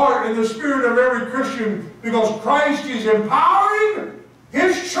and the heart and the spirit of every Christian, because Christ is empowering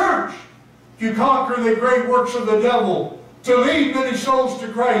His church to conquer the great works of the devil, to lead many souls to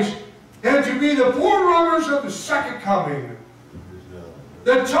Christ, and to be the forerunners of the second coming.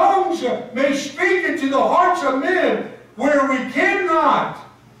 The tongues may speak into the hearts of men where we cannot,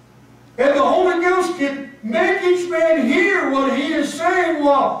 and the Holy Ghost can make each man hear what he is saying.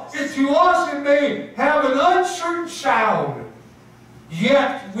 Well, to us it may have an uncertain sound,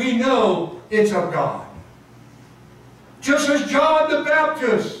 yet we know it's of God. Just as John the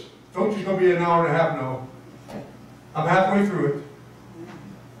Baptist, told you it's going to be an hour and a half, no. I'm halfway through it.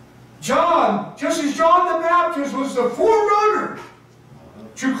 Just as John the Baptist was the forerunner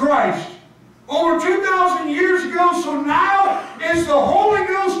to Christ over 2,000 years ago, so now is the Holy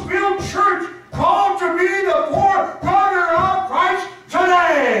Ghost-filled church called to be the forerunner of Christ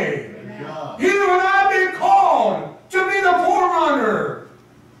today. You and I have been called to be the forerunner.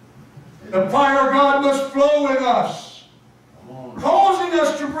 The fire of God must flow in us, causing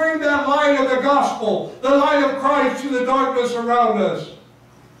us to bring that light of the gospel, the light of Christ, to the darkness around us.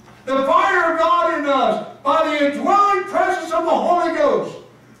 The fire of God in us, by the indwelling presence of the Holy Ghost,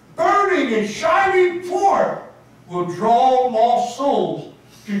 burning and shining forth, will draw lost souls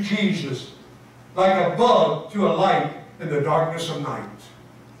to Jesus like a bug to a light in the darkness of night.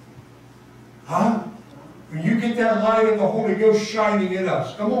 Huh? When you get that light of the Holy Ghost shining in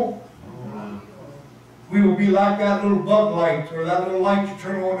us, come on. We will be like that little bug light, or that little light you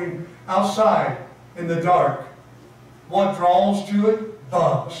turn on outside in the dark. What draws to it?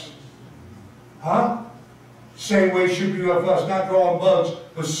 Bugs. Huh? Same way it should be of us, not drawing bugs,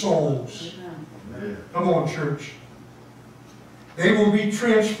 but souls. Come on, church. They will be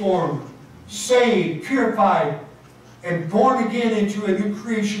transformed, saved, purified, and born again into a new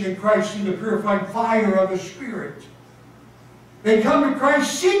creation in Christ through the purifying fire of the Spirit. They come to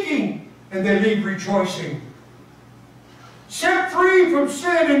Christ seeking, and they leave rejoicing. Set free from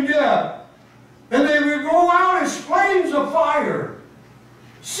sin and death, and they will go out as flames of fire,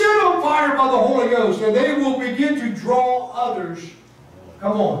 set on fire by the Holy Ghost, and they will begin to draw others,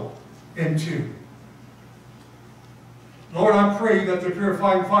 come on, into. Lord, I pray that the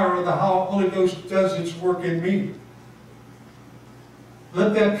purifying fire of the Holy Ghost does its work in me.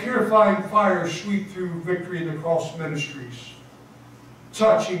 Let that purifying fire sweep through Victory in the Cross Ministries,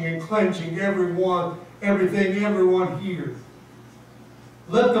 touching and cleansing everyone here.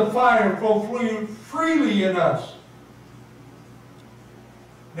 Let the fire flow freely in us.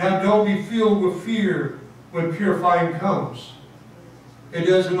 Now, don't be filled with fear when purifying comes. It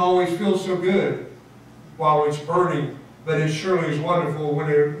doesn't always feel so good while it's burning, but it surely is wonderful when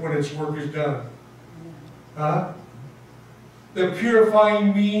its work is done. Huh? The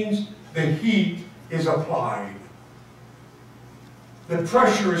purifying means the heat is applied. The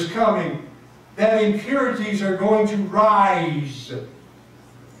pressure is coming. That impurities are going to rise.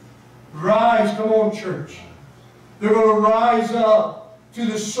 Rise, come on, church. They're going to rise up to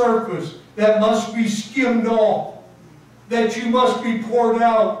the surface that must be skimmed off. That you must be poured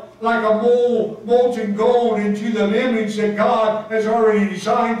out like a molten gold into the image that God has already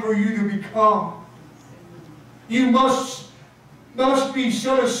designed for you to become. You must be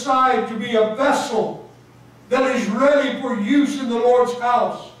set aside to be a vessel that is ready for use in the Lord's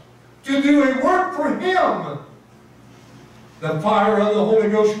house, to do a work for Him. The fire of the Holy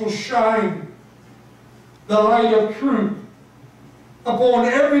Ghost will shine the light of truth upon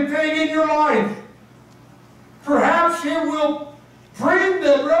everything in your life. Perhaps it will bring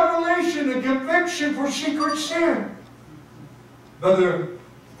the revelation and conviction for secret sin. Brother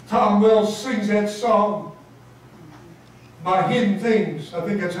Tom Wells sings that song, My Hidden Things. I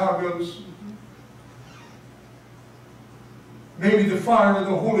think that's how it goes. Maybe the fire of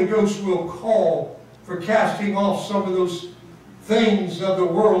the Holy Ghost will call for casting off some of those things of the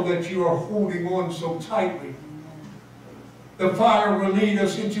world that you are holding on so tightly. The fire will lead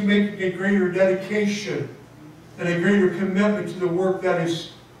us into making a greater dedication and a greater commitment to the work that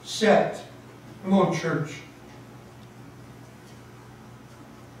is set. Come on, church.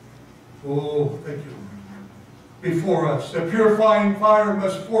 Oh, thank you. Before us. The purifying fire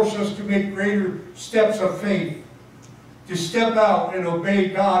must force us to make greater steps of faith, to step out and obey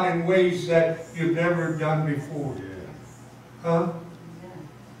God in ways that you've never done before. Huh?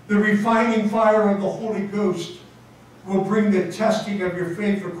 The refining fire of the Holy Ghost will bring the testing of your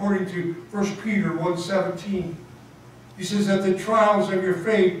faith according to 1 Peter 1:17. He says that the trials of your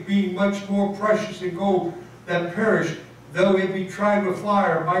faith, being much more precious than gold that perish, though it be tried with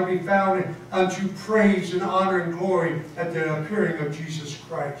fire, might be found unto praise and honor and glory at the appearing of Jesus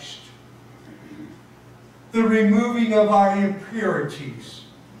Christ. The removing of our impurities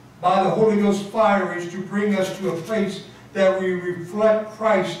by the Holy Ghost fire is to bring us to a place that we reflect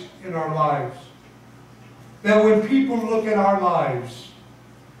Christ in our lives. That when people look at our lives,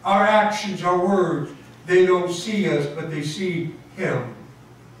 our actions, our words, they don't see us, but they see Him.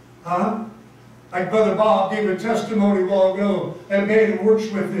 Huh? Like Brother Bob gave a testimony long ago, that man who works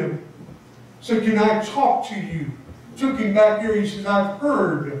with him. said, can I talk to you? Took him back here. He says, I've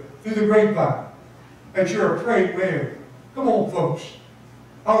heard through the grapevine that you're a praying man. Come on, folks.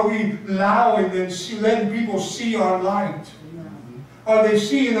 Are we allowing and letting people see our light? Are they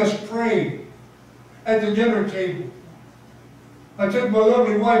seeing us pray at the dinner table? I took my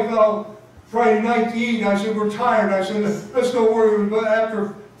lovely wife out Friday night to eat. I said, we're tired. I said, let's go worry. But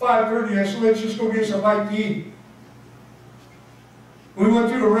after 5:30, I said, let's just go get some bite to eat. We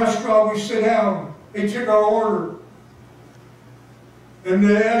went to the restaurant. We sit down. They took our order. And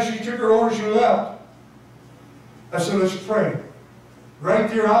as she took her order, she left. I said, let's pray. Right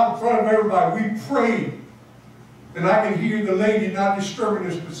there out in front of everybody, we prayed. And I could hear the lady not disturbing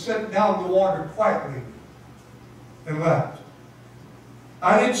us, but setting down the water quietly and left.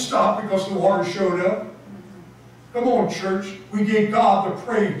 I didn't stop because the water showed up. Come on, church. We gave God the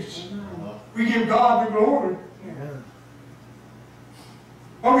praise. We give God the glory.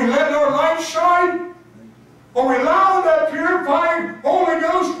 Are we letting our light shine? Are we allowing that purifying Holy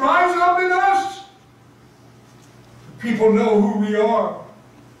Ghost rise up in us? People know who we are.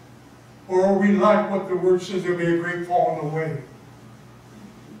 Or are we like what the Word says, there'll be a great falling away?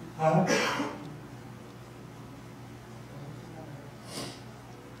 Huh?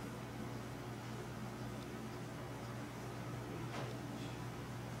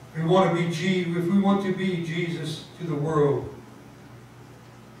 If we want to be Jesus to the world,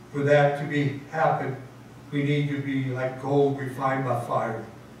 for that to happen, we need to be like gold refined by fire.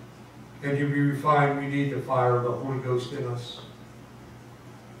 And to be refined, we need the fire of the Holy Ghost in us.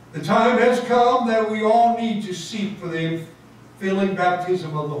 The time has come that we all need to seek for the filling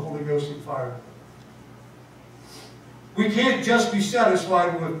baptism of the Holy Ghost and fire. We can't just be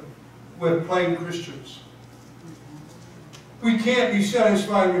satisfied with plain Christians. We can't be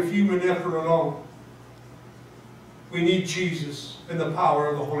satisfied with human effort alone. We need Jesus and the power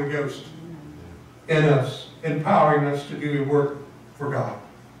of the Holy Ghost in us, empowering us to do the work for God.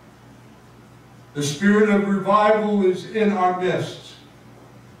 The spirit of revival is in our midst.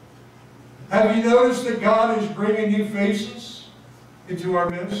 Have you noticed that God is bringing new faces into our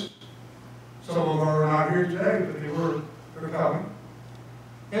midst? Some of them are not here today, but they're coming.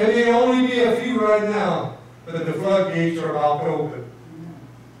 And there may only be a few right now, but the floodgates are about to open.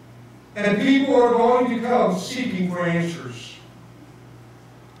 And people are going to come seeking for answers.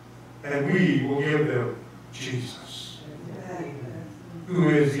 And we will give them Jesus, who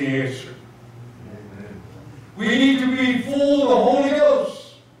is the answer. We need to be full of the Holy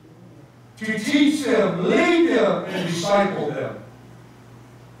Ghost to teach them, lead them, and disciple them.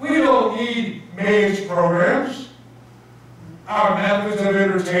 We don't need man's programs, our methods of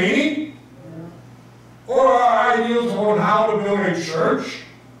entertaining, or our ideals on how to build a church.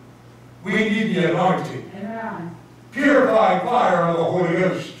 We need the anointing. Amen. Purified fire of the Holy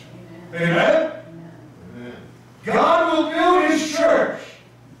Ghost. Amen? Amen. God will build His church.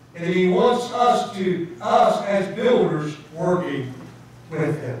 And He wants us as builders working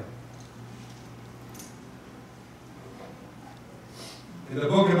with Him. In the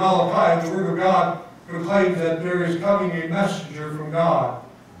book of Malachi, the Word of God proclaims that there is coming a messenger from God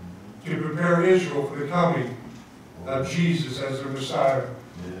to prepare Israel for the coming of Jesus as their Messiah.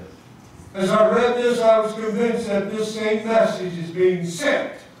 Yes. As I read this, I was convinced that this same message is being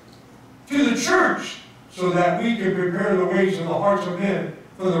sent to the church so that we can prepare the ways of the hearts of men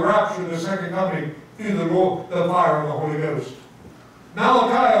for the rapture of the second coming through the fire of the Holy Ghost.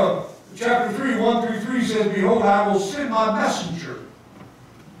 Malachi chapter 3, 1 through 3 says, Behold, I will send my messenger,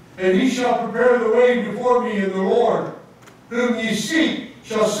 and he shall prepare the way before me, and the Lord, whom ye seek,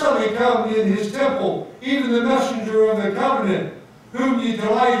 shall suddenly come in his temple, even the messenger of the covenant, whom ye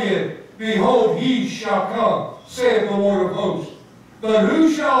delight in. Behold, he shall come, saith the Lord of hosts. But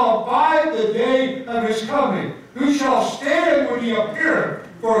who shall abide the day of his coming? Who shall stand when he appeareth?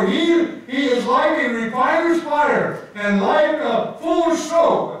 For he is like a refiner's fire, and like a fuller's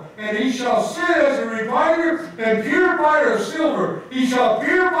soap. And he shall sit as a refiner and purifier of silver. He shall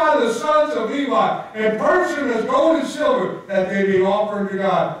purify the sons of Levi, and purge them as gold and silver, that they be offered to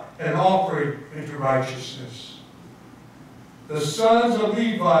God, an offering into righteousness. The sons of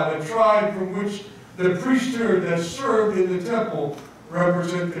Levi, the tribe from which the priesthood that served in the temple,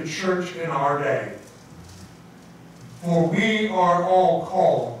 represent the church in our day. For we are all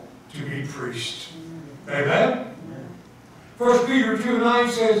called to be priests. Amen? 1 Peter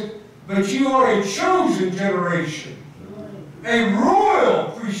 2:9 says, But you are a chosen generation, a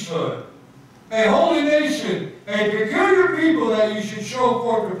royal priesthood, a holy nation, a peculiar people, that you should show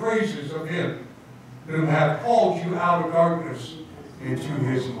forth the praises of Him whom hath called you out of darkness into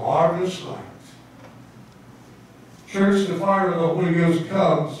His marvelous light. Church, the fire of the Holy Ghost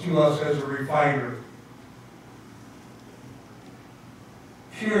comes to us as a refiner.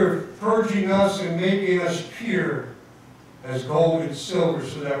 Pure, purging us and making us pure as gold and silver,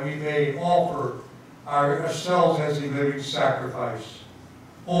 so that we may offer ourselves as a living sacrifice,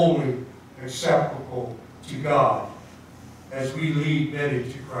 holy, acceptable to God, as we lead many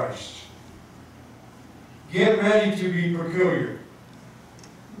to Christ. Get ready to be peculiar.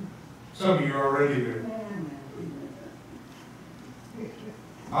 Some of you are already there.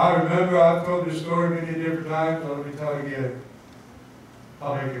 I remember I've told this story many different times, so let me tell it again.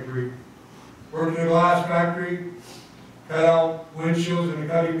 I'll make it brief. Worked in a glass factory, cut out windshields in a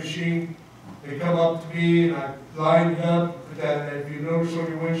cutting machine. They come up to me and I line it up. Put that, if you notice on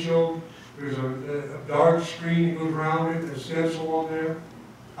your windshield, there's a dark screen that goes around it, a stencil on there.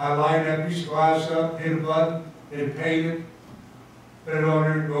 I line that piece of glass up, hit a button, and paint it. Put it on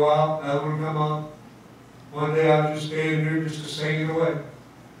there and go out, another one come up. One day I was just standing there just to sing it away.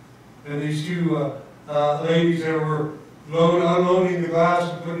 And these two ladies that were unloading the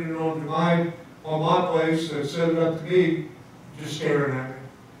glass and putting it on my place and set it up to me, just staring at me.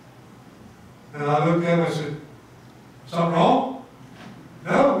 And I looked at them, I said, something wrong?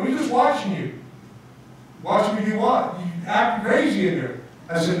 No, we're just watching you. Watching me do what? You acting crazy in there.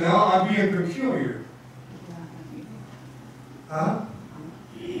 I said, no, I'm being peculiar. Huh?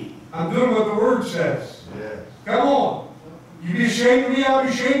 I'm doing what the Word says. Yes. Come on. You be ashamed of me, I'll be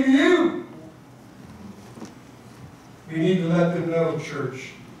ashamed of you. We need to let them know,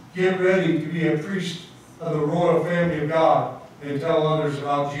 church. Get ready to be a priest of the royal family of God and tell others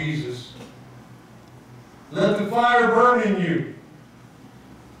about Jesus. Let the fire burn in you.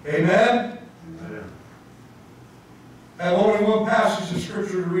 Amen? Amen. I have only one passage of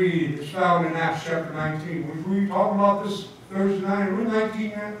Scripture to read. It's found in Acts chapter 19. Were we talking about this Thursday night? Are we 19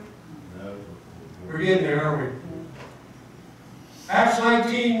 yet? No. We're getting there, aren't we? Acts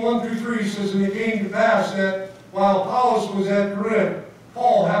 19, 1 through 3 says, and it came to pass that while Apollos was at Corinth,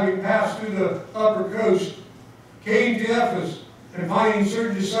 Paul, having passed through the upper coast, came to Ephesus, and finding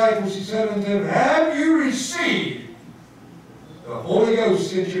certain disciples, he said unto them, have you received the Holy Ghost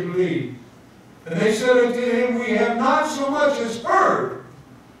since you believe? And they said unto him, we have not so much as heard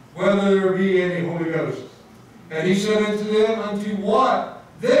whether there be any Holy Ghost. And he said unto them, unto what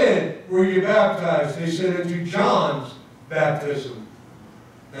then were you baptized? They said, unto John's baptism.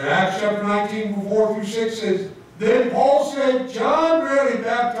 And Acts chapter 19, 4 through 6 says, then Paul said, John verily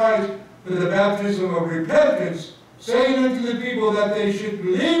baptized with the baptism of repentance, saying unto the people that they should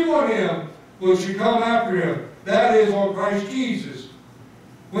believe on him which should come after him, that is, on Christ Jesus.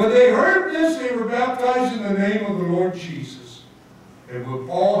 When they heard this, they were baptized in the name of the Lord Jesus. And when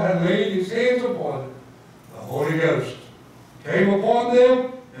Paul had laid his hands upon them, the Holy Ghost came upon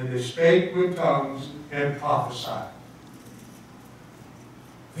them, and they spake with tongues and prophesied.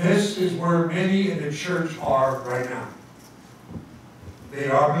 This is where many in the church are right now. They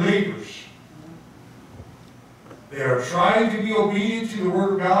are believers. They are trying to be obedient to the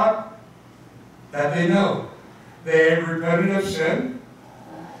Word of God that they know. They have repented of sin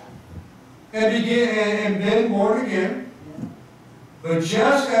and been born again. But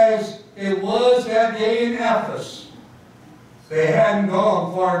just as it was that day in Ephesus, they hadn't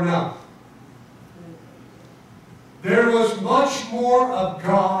gone far enough. There was much more of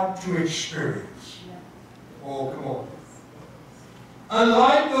God to experience. Oh, come on.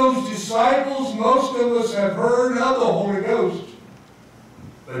 Unlike those disciples, most of us have heard of the Holy Ghost,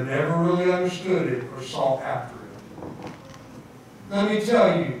 but never really understood it or sought after it. Let me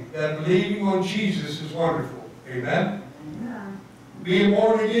tell you that believing on Jesus is wonderful. Amen? Amen. Being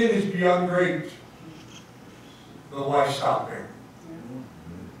born again is beyond great. But why stop there?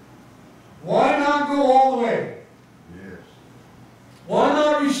 Why not go all the way? Yes. Why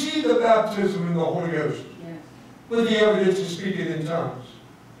not receive the baptism in the Holy Ghost Yes. with the evidence of speaking in tongues?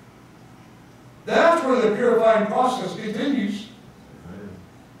 That's where the purifying process continues. Amen.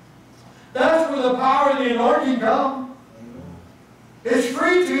 That's where the power of the anointing comes. It's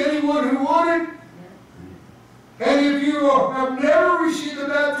free to anyone who wants it. And if you have never received the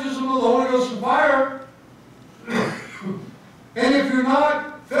baptism of the Holy Ghost and fire, and if you're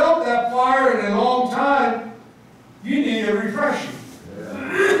not felt that fire in a long time, you need a refreshing.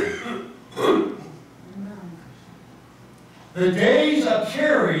 Yeah. The days of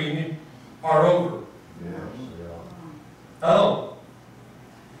carrying are over. Yes. Oh.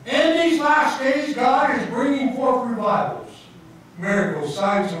 In these last days, God is bringing forth revivals, miracles,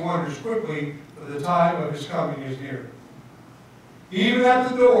 signs, and wonders quickly, for the time of His coming is near. Even at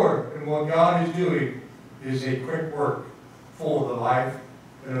the door, and what God is doing is a quick work, full of the life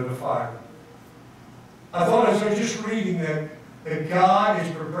and of the fire. I thought as I was just reading that God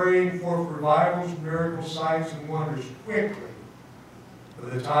is preparing for revivals, miracles, signs, and wonders quickly. For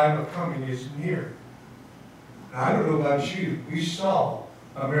the time of coming is near. Now, I don't know about you. We saw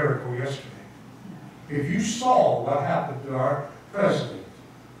a miracle yesterday. If you saw what happened to our president,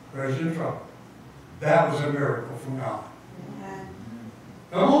 President Trump, that was a miracle from God.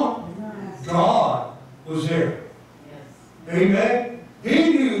 Come on. God was there. Amen. He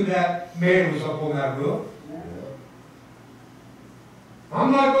knew that man was up on that roof.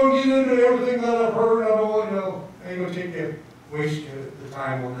 I'm not going to get into everything that I've heard. I don't I ain't going to take that, waste the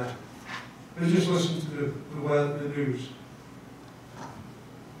time on that. Let's just listen to the news.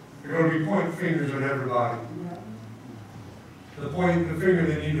 They're going to be pointing fingers at everybody. The finger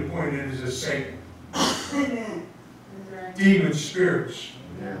they need to point at is at Satan. Demon spirits.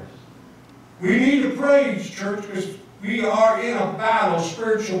 Yes. We need to praise, church, because we are in a battle,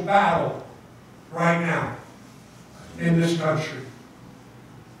 spiritual battle, right now in this country.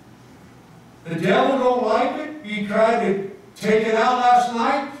 The devil don't like it. He tried to take it out last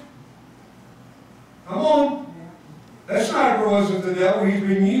night. Come on. That sniper wasn't the devil. He's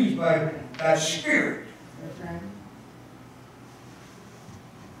been used by that spirit.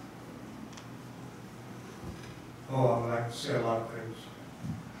 Oh, I would like to say a lot of things.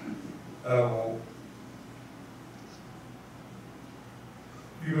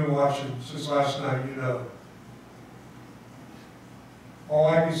 You've been watching since last night, you know. All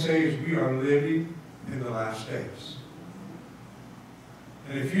I can say is we are living in the last days.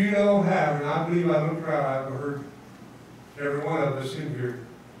 And if you don't have, and I believe I look around, I've heard every one of us in here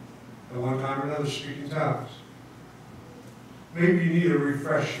at one time or another speaking tongues. Maybe you need a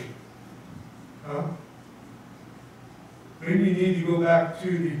refreshing. Huh? Maybe you need to go back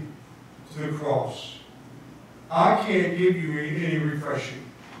to the cross. I can't give you any refreshing.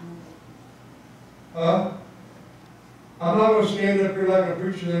 Huh? I'm not going to stand up here like a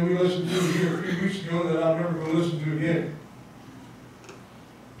preacher that we listened to here a few weeks ago that I'm never going to listen to again.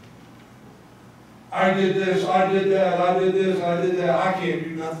 I did this, I did that, I did this, I did that. I can't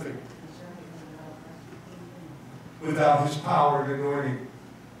do nothing without His power and anointing.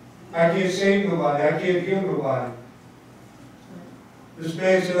 I can't save nobody. I can't heal nobody. This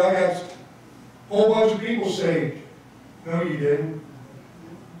man said, I got a whole bunch of people saved. No, you didn't.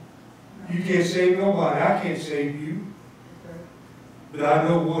 You can't save nobody. I can't save you. But I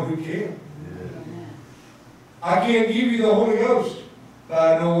know one who can. I can't give you the Holy Ghost, but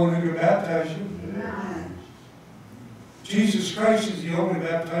I know one who can baptize you. Jesus Christ is the only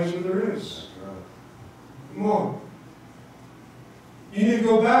baptizer there is. Come on. You need to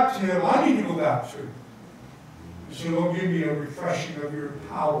go back to Him. I need to go back to Him. So Lord, give me a refreshing of your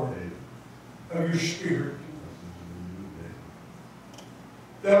power, of your spirit.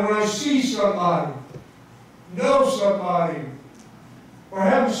 That when I see somebody, know somebody, or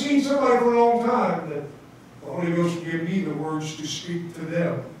haven't seen somebody for a long time, that the Holy Ghost will give me the words to speak to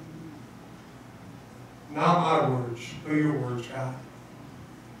them. Not my words, but your words, God.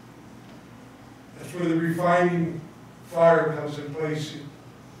 That's where the refining fire comes in place. It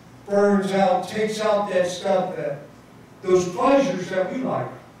burns out, takes out that stuff, those pleasures that we like.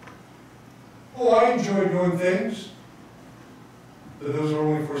 Oh, I enjoy doing things, but those are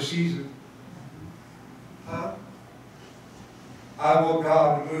only for a season. Huh? I want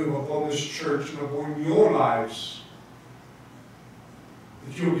God to move upon this church and upon your lives,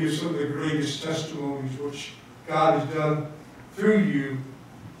 that you'll give some of the greatest testimonies which God has done through you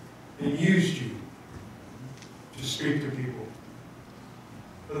and used you to speak to people.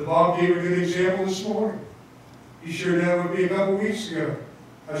 Brother Bob gave a good example this morning. He shared that with me a couple weeks ago.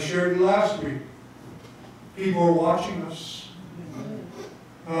 I shared it last week. People are watching us.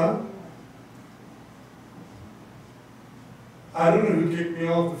 Huh? I don't know who kicked me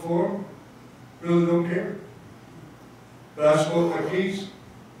off the floor. Really don't care. But I spoke my piece.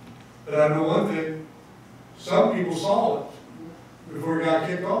 But I know one thing. Some people saw it before it got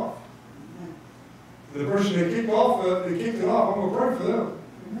kicked off. The person that kicked it off, I'm going to pray for them.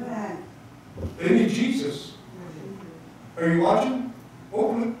 They need Jesus. Are you watching?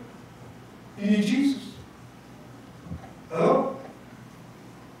 Open it. You need Jesus. Hello?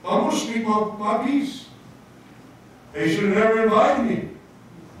 I'm going to speak my piece. They should have never invited me.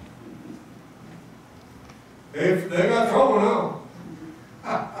 They got trouble now.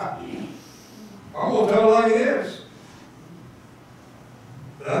 I'm going to tell it like it is.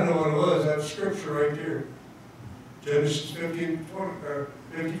 But I know what it was. That scripture right there. Genesis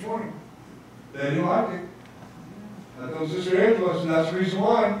 50:20. They didn't like it. I told Sister Angela, that's the reason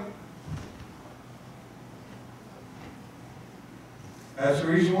why. That's the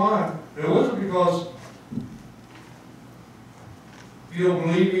reason why. It wasn't because If you don't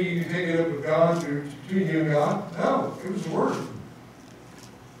believe me, you can take it up with God, or between you and God. No, it was the Word.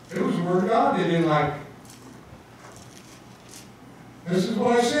 It was the Word of God they didn't like. This is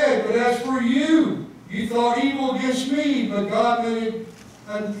what I said, but as for you, you thought evil against me, but God meant it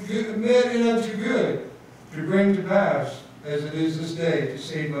unto good, to bring to pass, as it is this day, to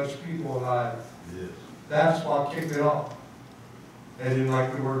save much people alive. Yes. That's what kicked it off. They didn't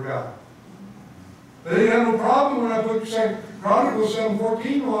like the Word of God. But they didn't have no problem when I put Chronicles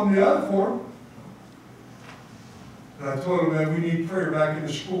 7:14 on the other form. And I told them that we need prayer back in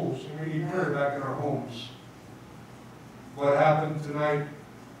the schools, and we need prayer back in our homes. What happened tonight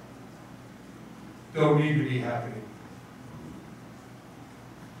don't need to be happening.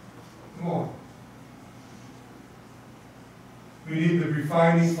 Come on. We need the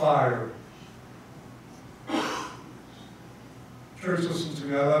refining fire. Church, listen to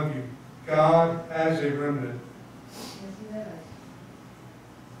me. I love you. God has a remnant. Yes, he does.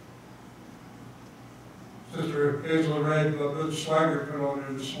 Sister Angela read what Brother Swagger put on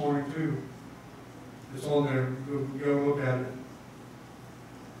there this morning too. It's on there. Go look at it.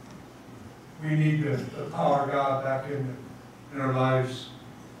 We need the power of God back in our lives.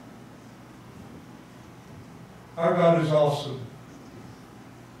 Our God is awesome.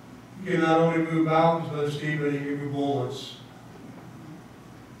 He can not only move mountains, Brother Steve, but He can move bullets.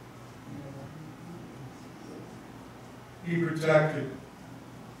 He protected.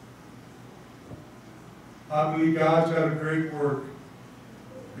 I believe God's got a great work.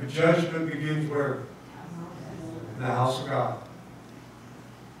 The judgment begins where? In the house of God.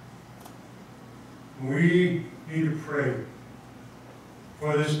 We need to pray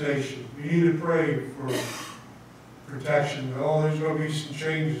for this nation. We need to pray for protection. Oh, there's going to be some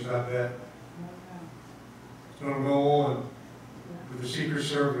changes, I bet. It's going to go on with the Secret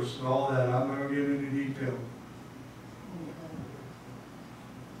Service and all that. I'm not going to get into detail.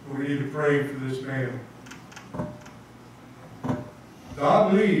 But we need to pray for this man. I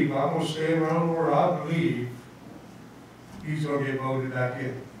believe, I'm going to stand around the word, I believe he's going to get voted back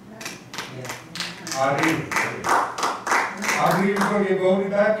in. I do. I believe he's going to get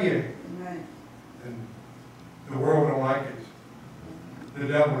voted back in. And the world don't like it. The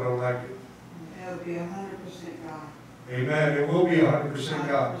devil don't like it. It'll be 100% God. Amen. It will be 100%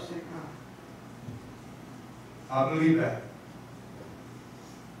 God. 100% God. I believe that.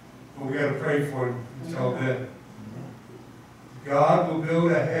 But we got to pray for him until then. God will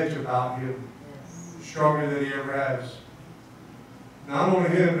build a hedge about him, stronger than he ever has. Not only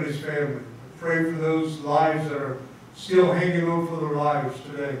him, but his family. Pray for those lives that are still hanging on for their lives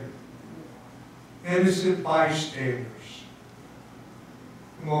today. Innocent bystanders.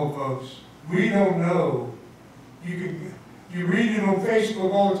 Come on, folks. We don't know. You read it on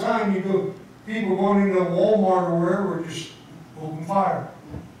Facebook all the time. You go, people going into Walmart or wherever, just open fire.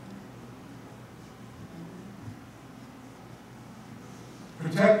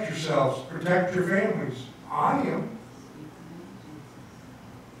 Protect yourselves. Protect your families. I am.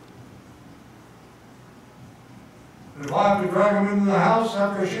 And if I have to drag them into the house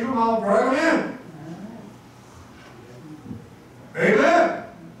after I shoot them, I'll drag them in. Amen.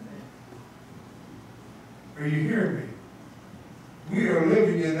 Are you hearing me? We are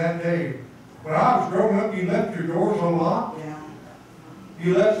living in that day. When I was growing up, you left your doors unlocked. Yeah.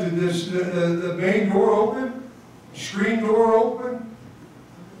 You left the main door open, screen door open,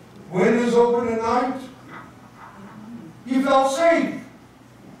 windows open at night. You felt safe.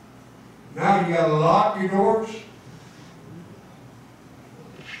 Now you got to lock your doors.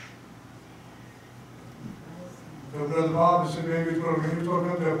 So Brother Bob said maybe it's going to come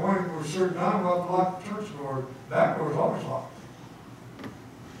to a point where a certain time we'll have to lock the church door. Back door is always locked.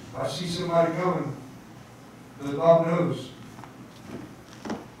 If I see somebody coming, Brother Bob knows.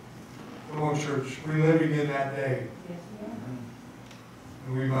 Come on, church. We're living in that day.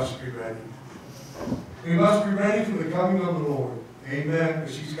 And we must be ready. We must be ready for the coming of the Lord. Amen.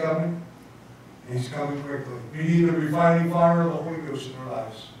 Because He's coming. And He's coming quickly. We need the refining fire of the Holy Ghost in our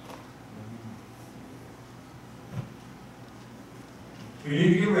lives. We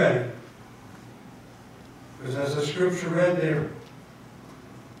need to get ready. Because as the scripture read there,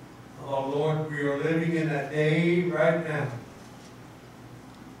 oh Lord, we are living in that day right now.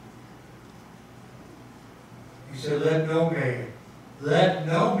 He said, let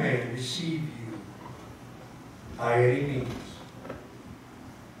no man deceive you by any means.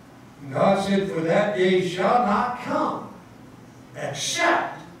 And God said, for that day shall not come,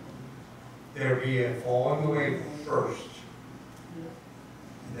 except there be a falling away first.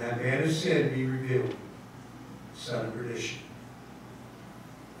 And that man of sin be revealed, son of perdition.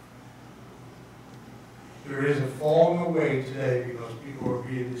 there is a falling away today because people are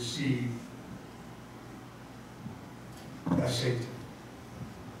being deceived by Satan.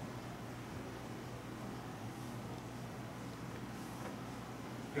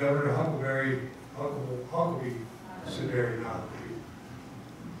 Governor Huckabee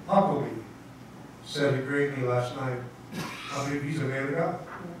said it greatly last night. I believe he's a man of God.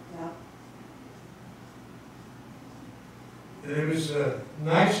 Yeah. And it was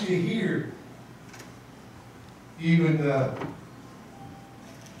nice to hear even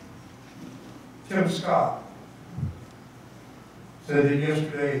Tim Scott said that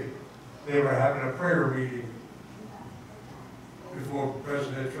yesterday they were having a prayer meeting before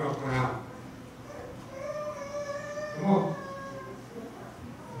President Trump went out. Come on.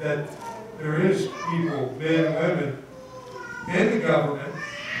 That there is people, men and women, in the government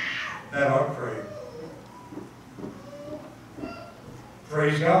that are praying.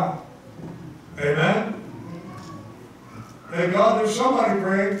 Praise God. Amen. Thank God there's somebody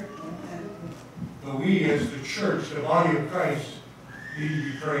praying. But we as the church, the body of Christ, need to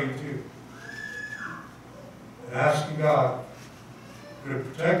be praying too. And asking God to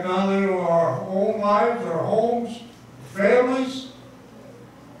protect not only our own lives, our homes, families,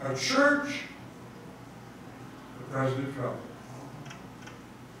 our church, but President Trump.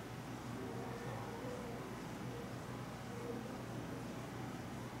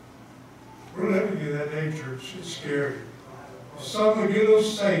 We're living in that day, church. It's scary. Some of the little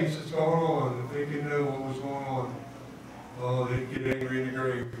saints that's going on, if they could know what was going on, oh, they'd get angry in the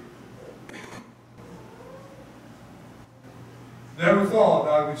grave. Never thought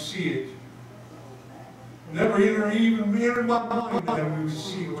I would see it. Never even entered my mind that we would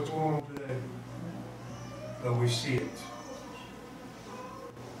see what's going on today. But we see it.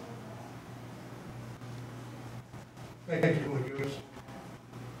 Thank you, Holy Ghost.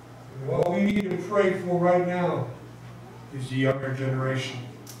 And what we need to pray for right now is the younger generation.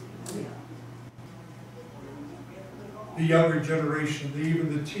 The younger generation,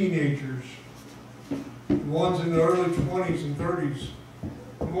 even the teenagers, the ones in the early 20s and 30s.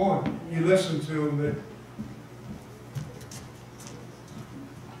 Come on, you listen to them. That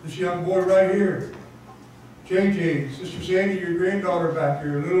this young boy right here, JJ, Sister Sandy, your granddaughter back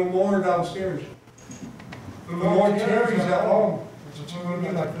here, a little more downstairs. A little more Terry's at home. It's going to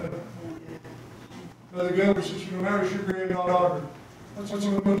be like that. Brother Gilbert, Sister Mary's your granddaughter. What's it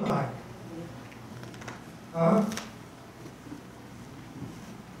going to look like? Huh?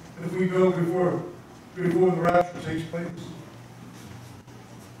 If we go before the rapture takes place.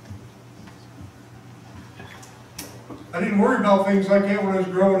 I didn't worry about things like that when I was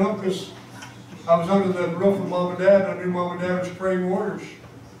growing up because I was under the roof of Mom and Dad, and I knew Mom and Dad was praying warriors.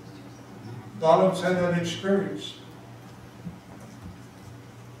 A lot of us had that experience.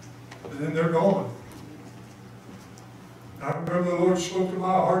 And then they're gone. I remember the Lord spoke to my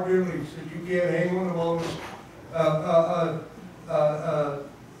heart dearly. He said, you can't hang on to Mama's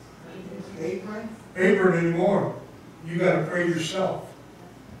apron anymore. You got to pray yourself.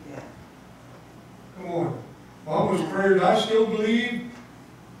 Yeah. Come on. Mama's prayers, I still believe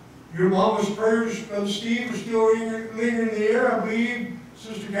your mama's prayers, Brother Steve, are still lingering in the air. I believe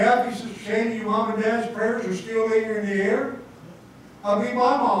Sister Kathy, Sister Sandy, your mom and dad's prayers are still lingering in the air. I believe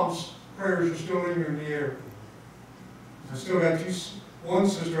my mom's prayers are still lingering in the air. I still got one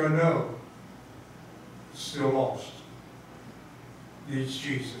sister I know still lost. Needs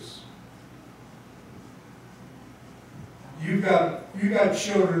Jesus. You got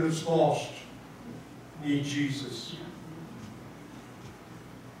children that's lost. Need Jesus.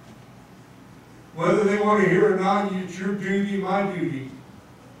 Whether they want to hear or not, it's your duty, my duty,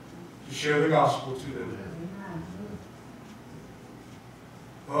 to share the gospel to them.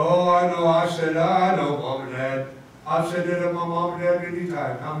 Oh, I know, I know, Mom and Dad. I've said that to my mom and dad many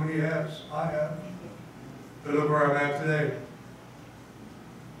times. How many has? I have. But look where I'm at today.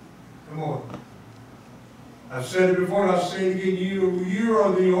 Come on. I've said it before and I'll say it again. You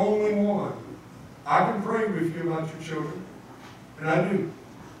are the only one. I can pray with you about your children. And I do.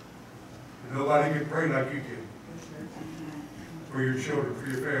 And nobody can pray like you can. For your children, for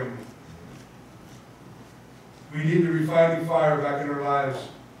your family. We need the refining fire back in our lives.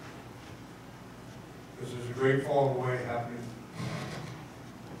 Because there's a great fall away happening.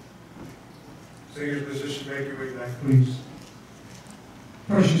 Singers, musicians, make your way back, please.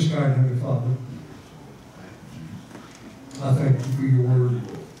 Precious God, Heavenly Father, I thank you for your word.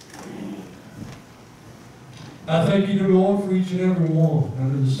 I thank you, dear Lord, for each and every one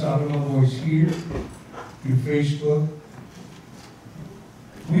under the sound of my voice here, through Facebook.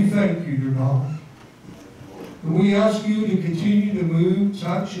 We thank you, dear God. And we ask you to continue to move,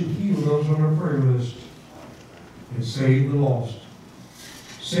 touch, and heal those on our prayer list. and save the lost.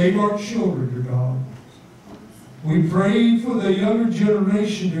 Save our children, dear God. We pray for the younger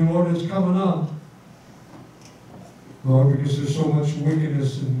generation, dear Lord, that's coming up. Lord, because there's so much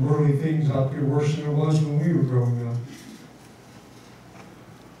wickedness and worldly things out there worse than it was when we were growing up.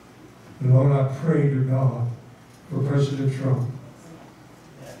 And Lord, I pray, dear God, for President Trump.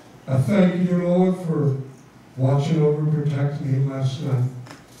 I thank you, dear Lord, for watching over and protecting him last night.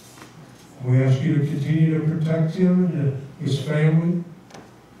 We ask you to continue to protect him and his family.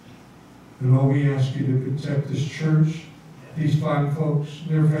 And Lord, we ask you to protect this church, these fine folks,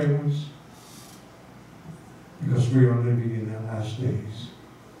 their families, because we are living in the last days.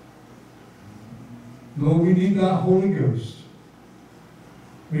 Lord, we need that Holy Ghost.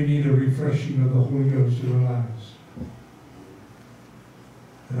 We need a refreshing of the Holy Ghost in our lives.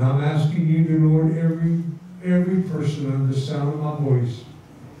 And I'm asking you, dear Lord, every person under the sound of my voice,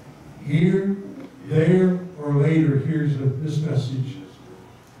 here, there, or later hears this message,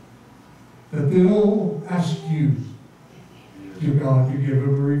 that they'll ask you, dear God, to give them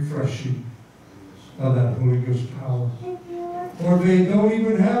a refreshing of that Holy Ghost power. Or they don't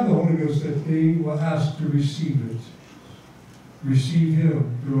even have the Holy Ghost, that they will ask to receive it. Receive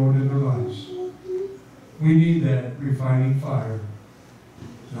Him, dear Lord, in their lives. We need that refining fire.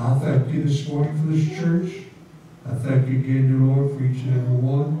 And I thank you this morning for this church. I thank you again, dear Lord, for each and every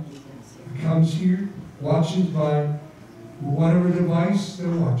one who comes here, watches by whatever device that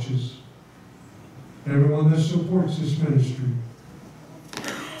watches. Everyone that supports this ministry.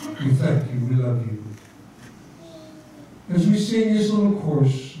 We thank you. We love you. As we sing this little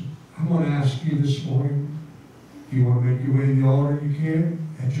chorus, I want to ask you this morning, if you want to make your way to the altar, you can,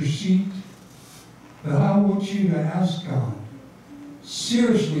 at your seat. But I want you to ask God,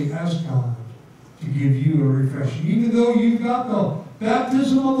 seriously ask God, to give you a refreshing. Even though you've got the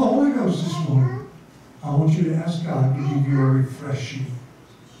baptism of the Holy Ghost this morning, I want you to ask God to give you a refreshing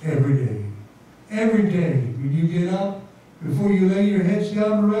every day. Every day, when you get up, before you lay your heads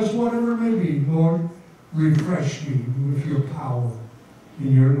down to rest, whatever it may be, Lord, refresh me with your power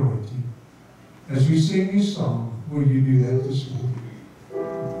and your anointing. As we sing this song, will you do that this morning?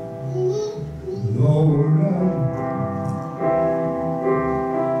 Lord,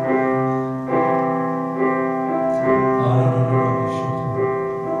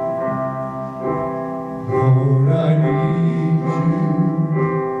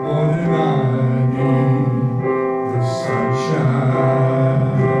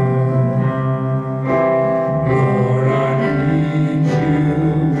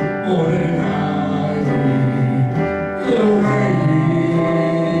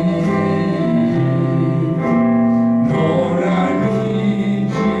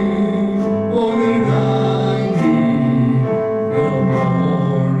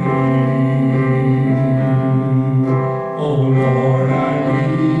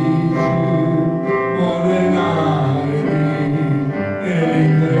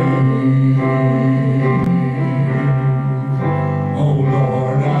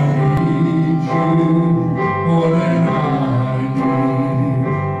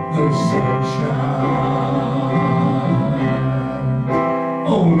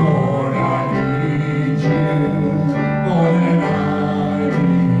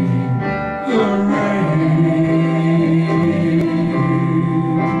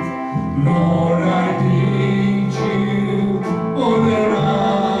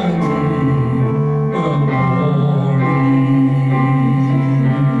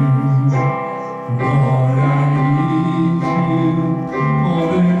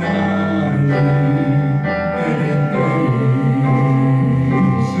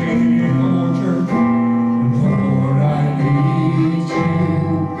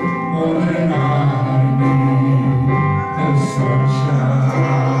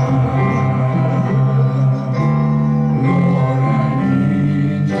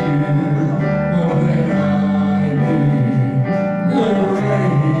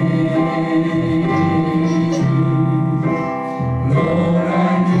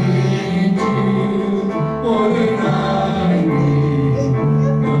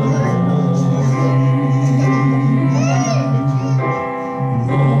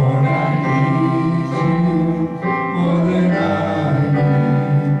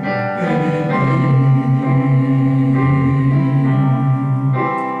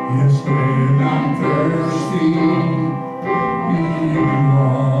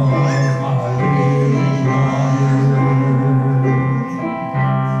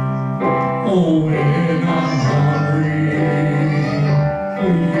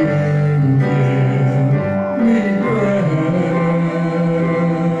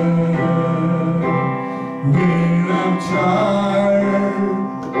 When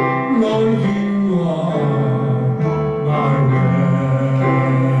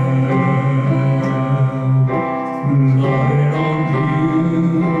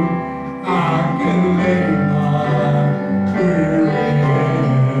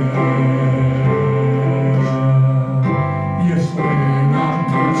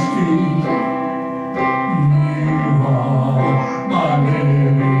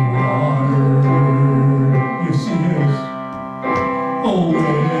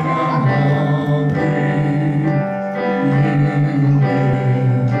Amen.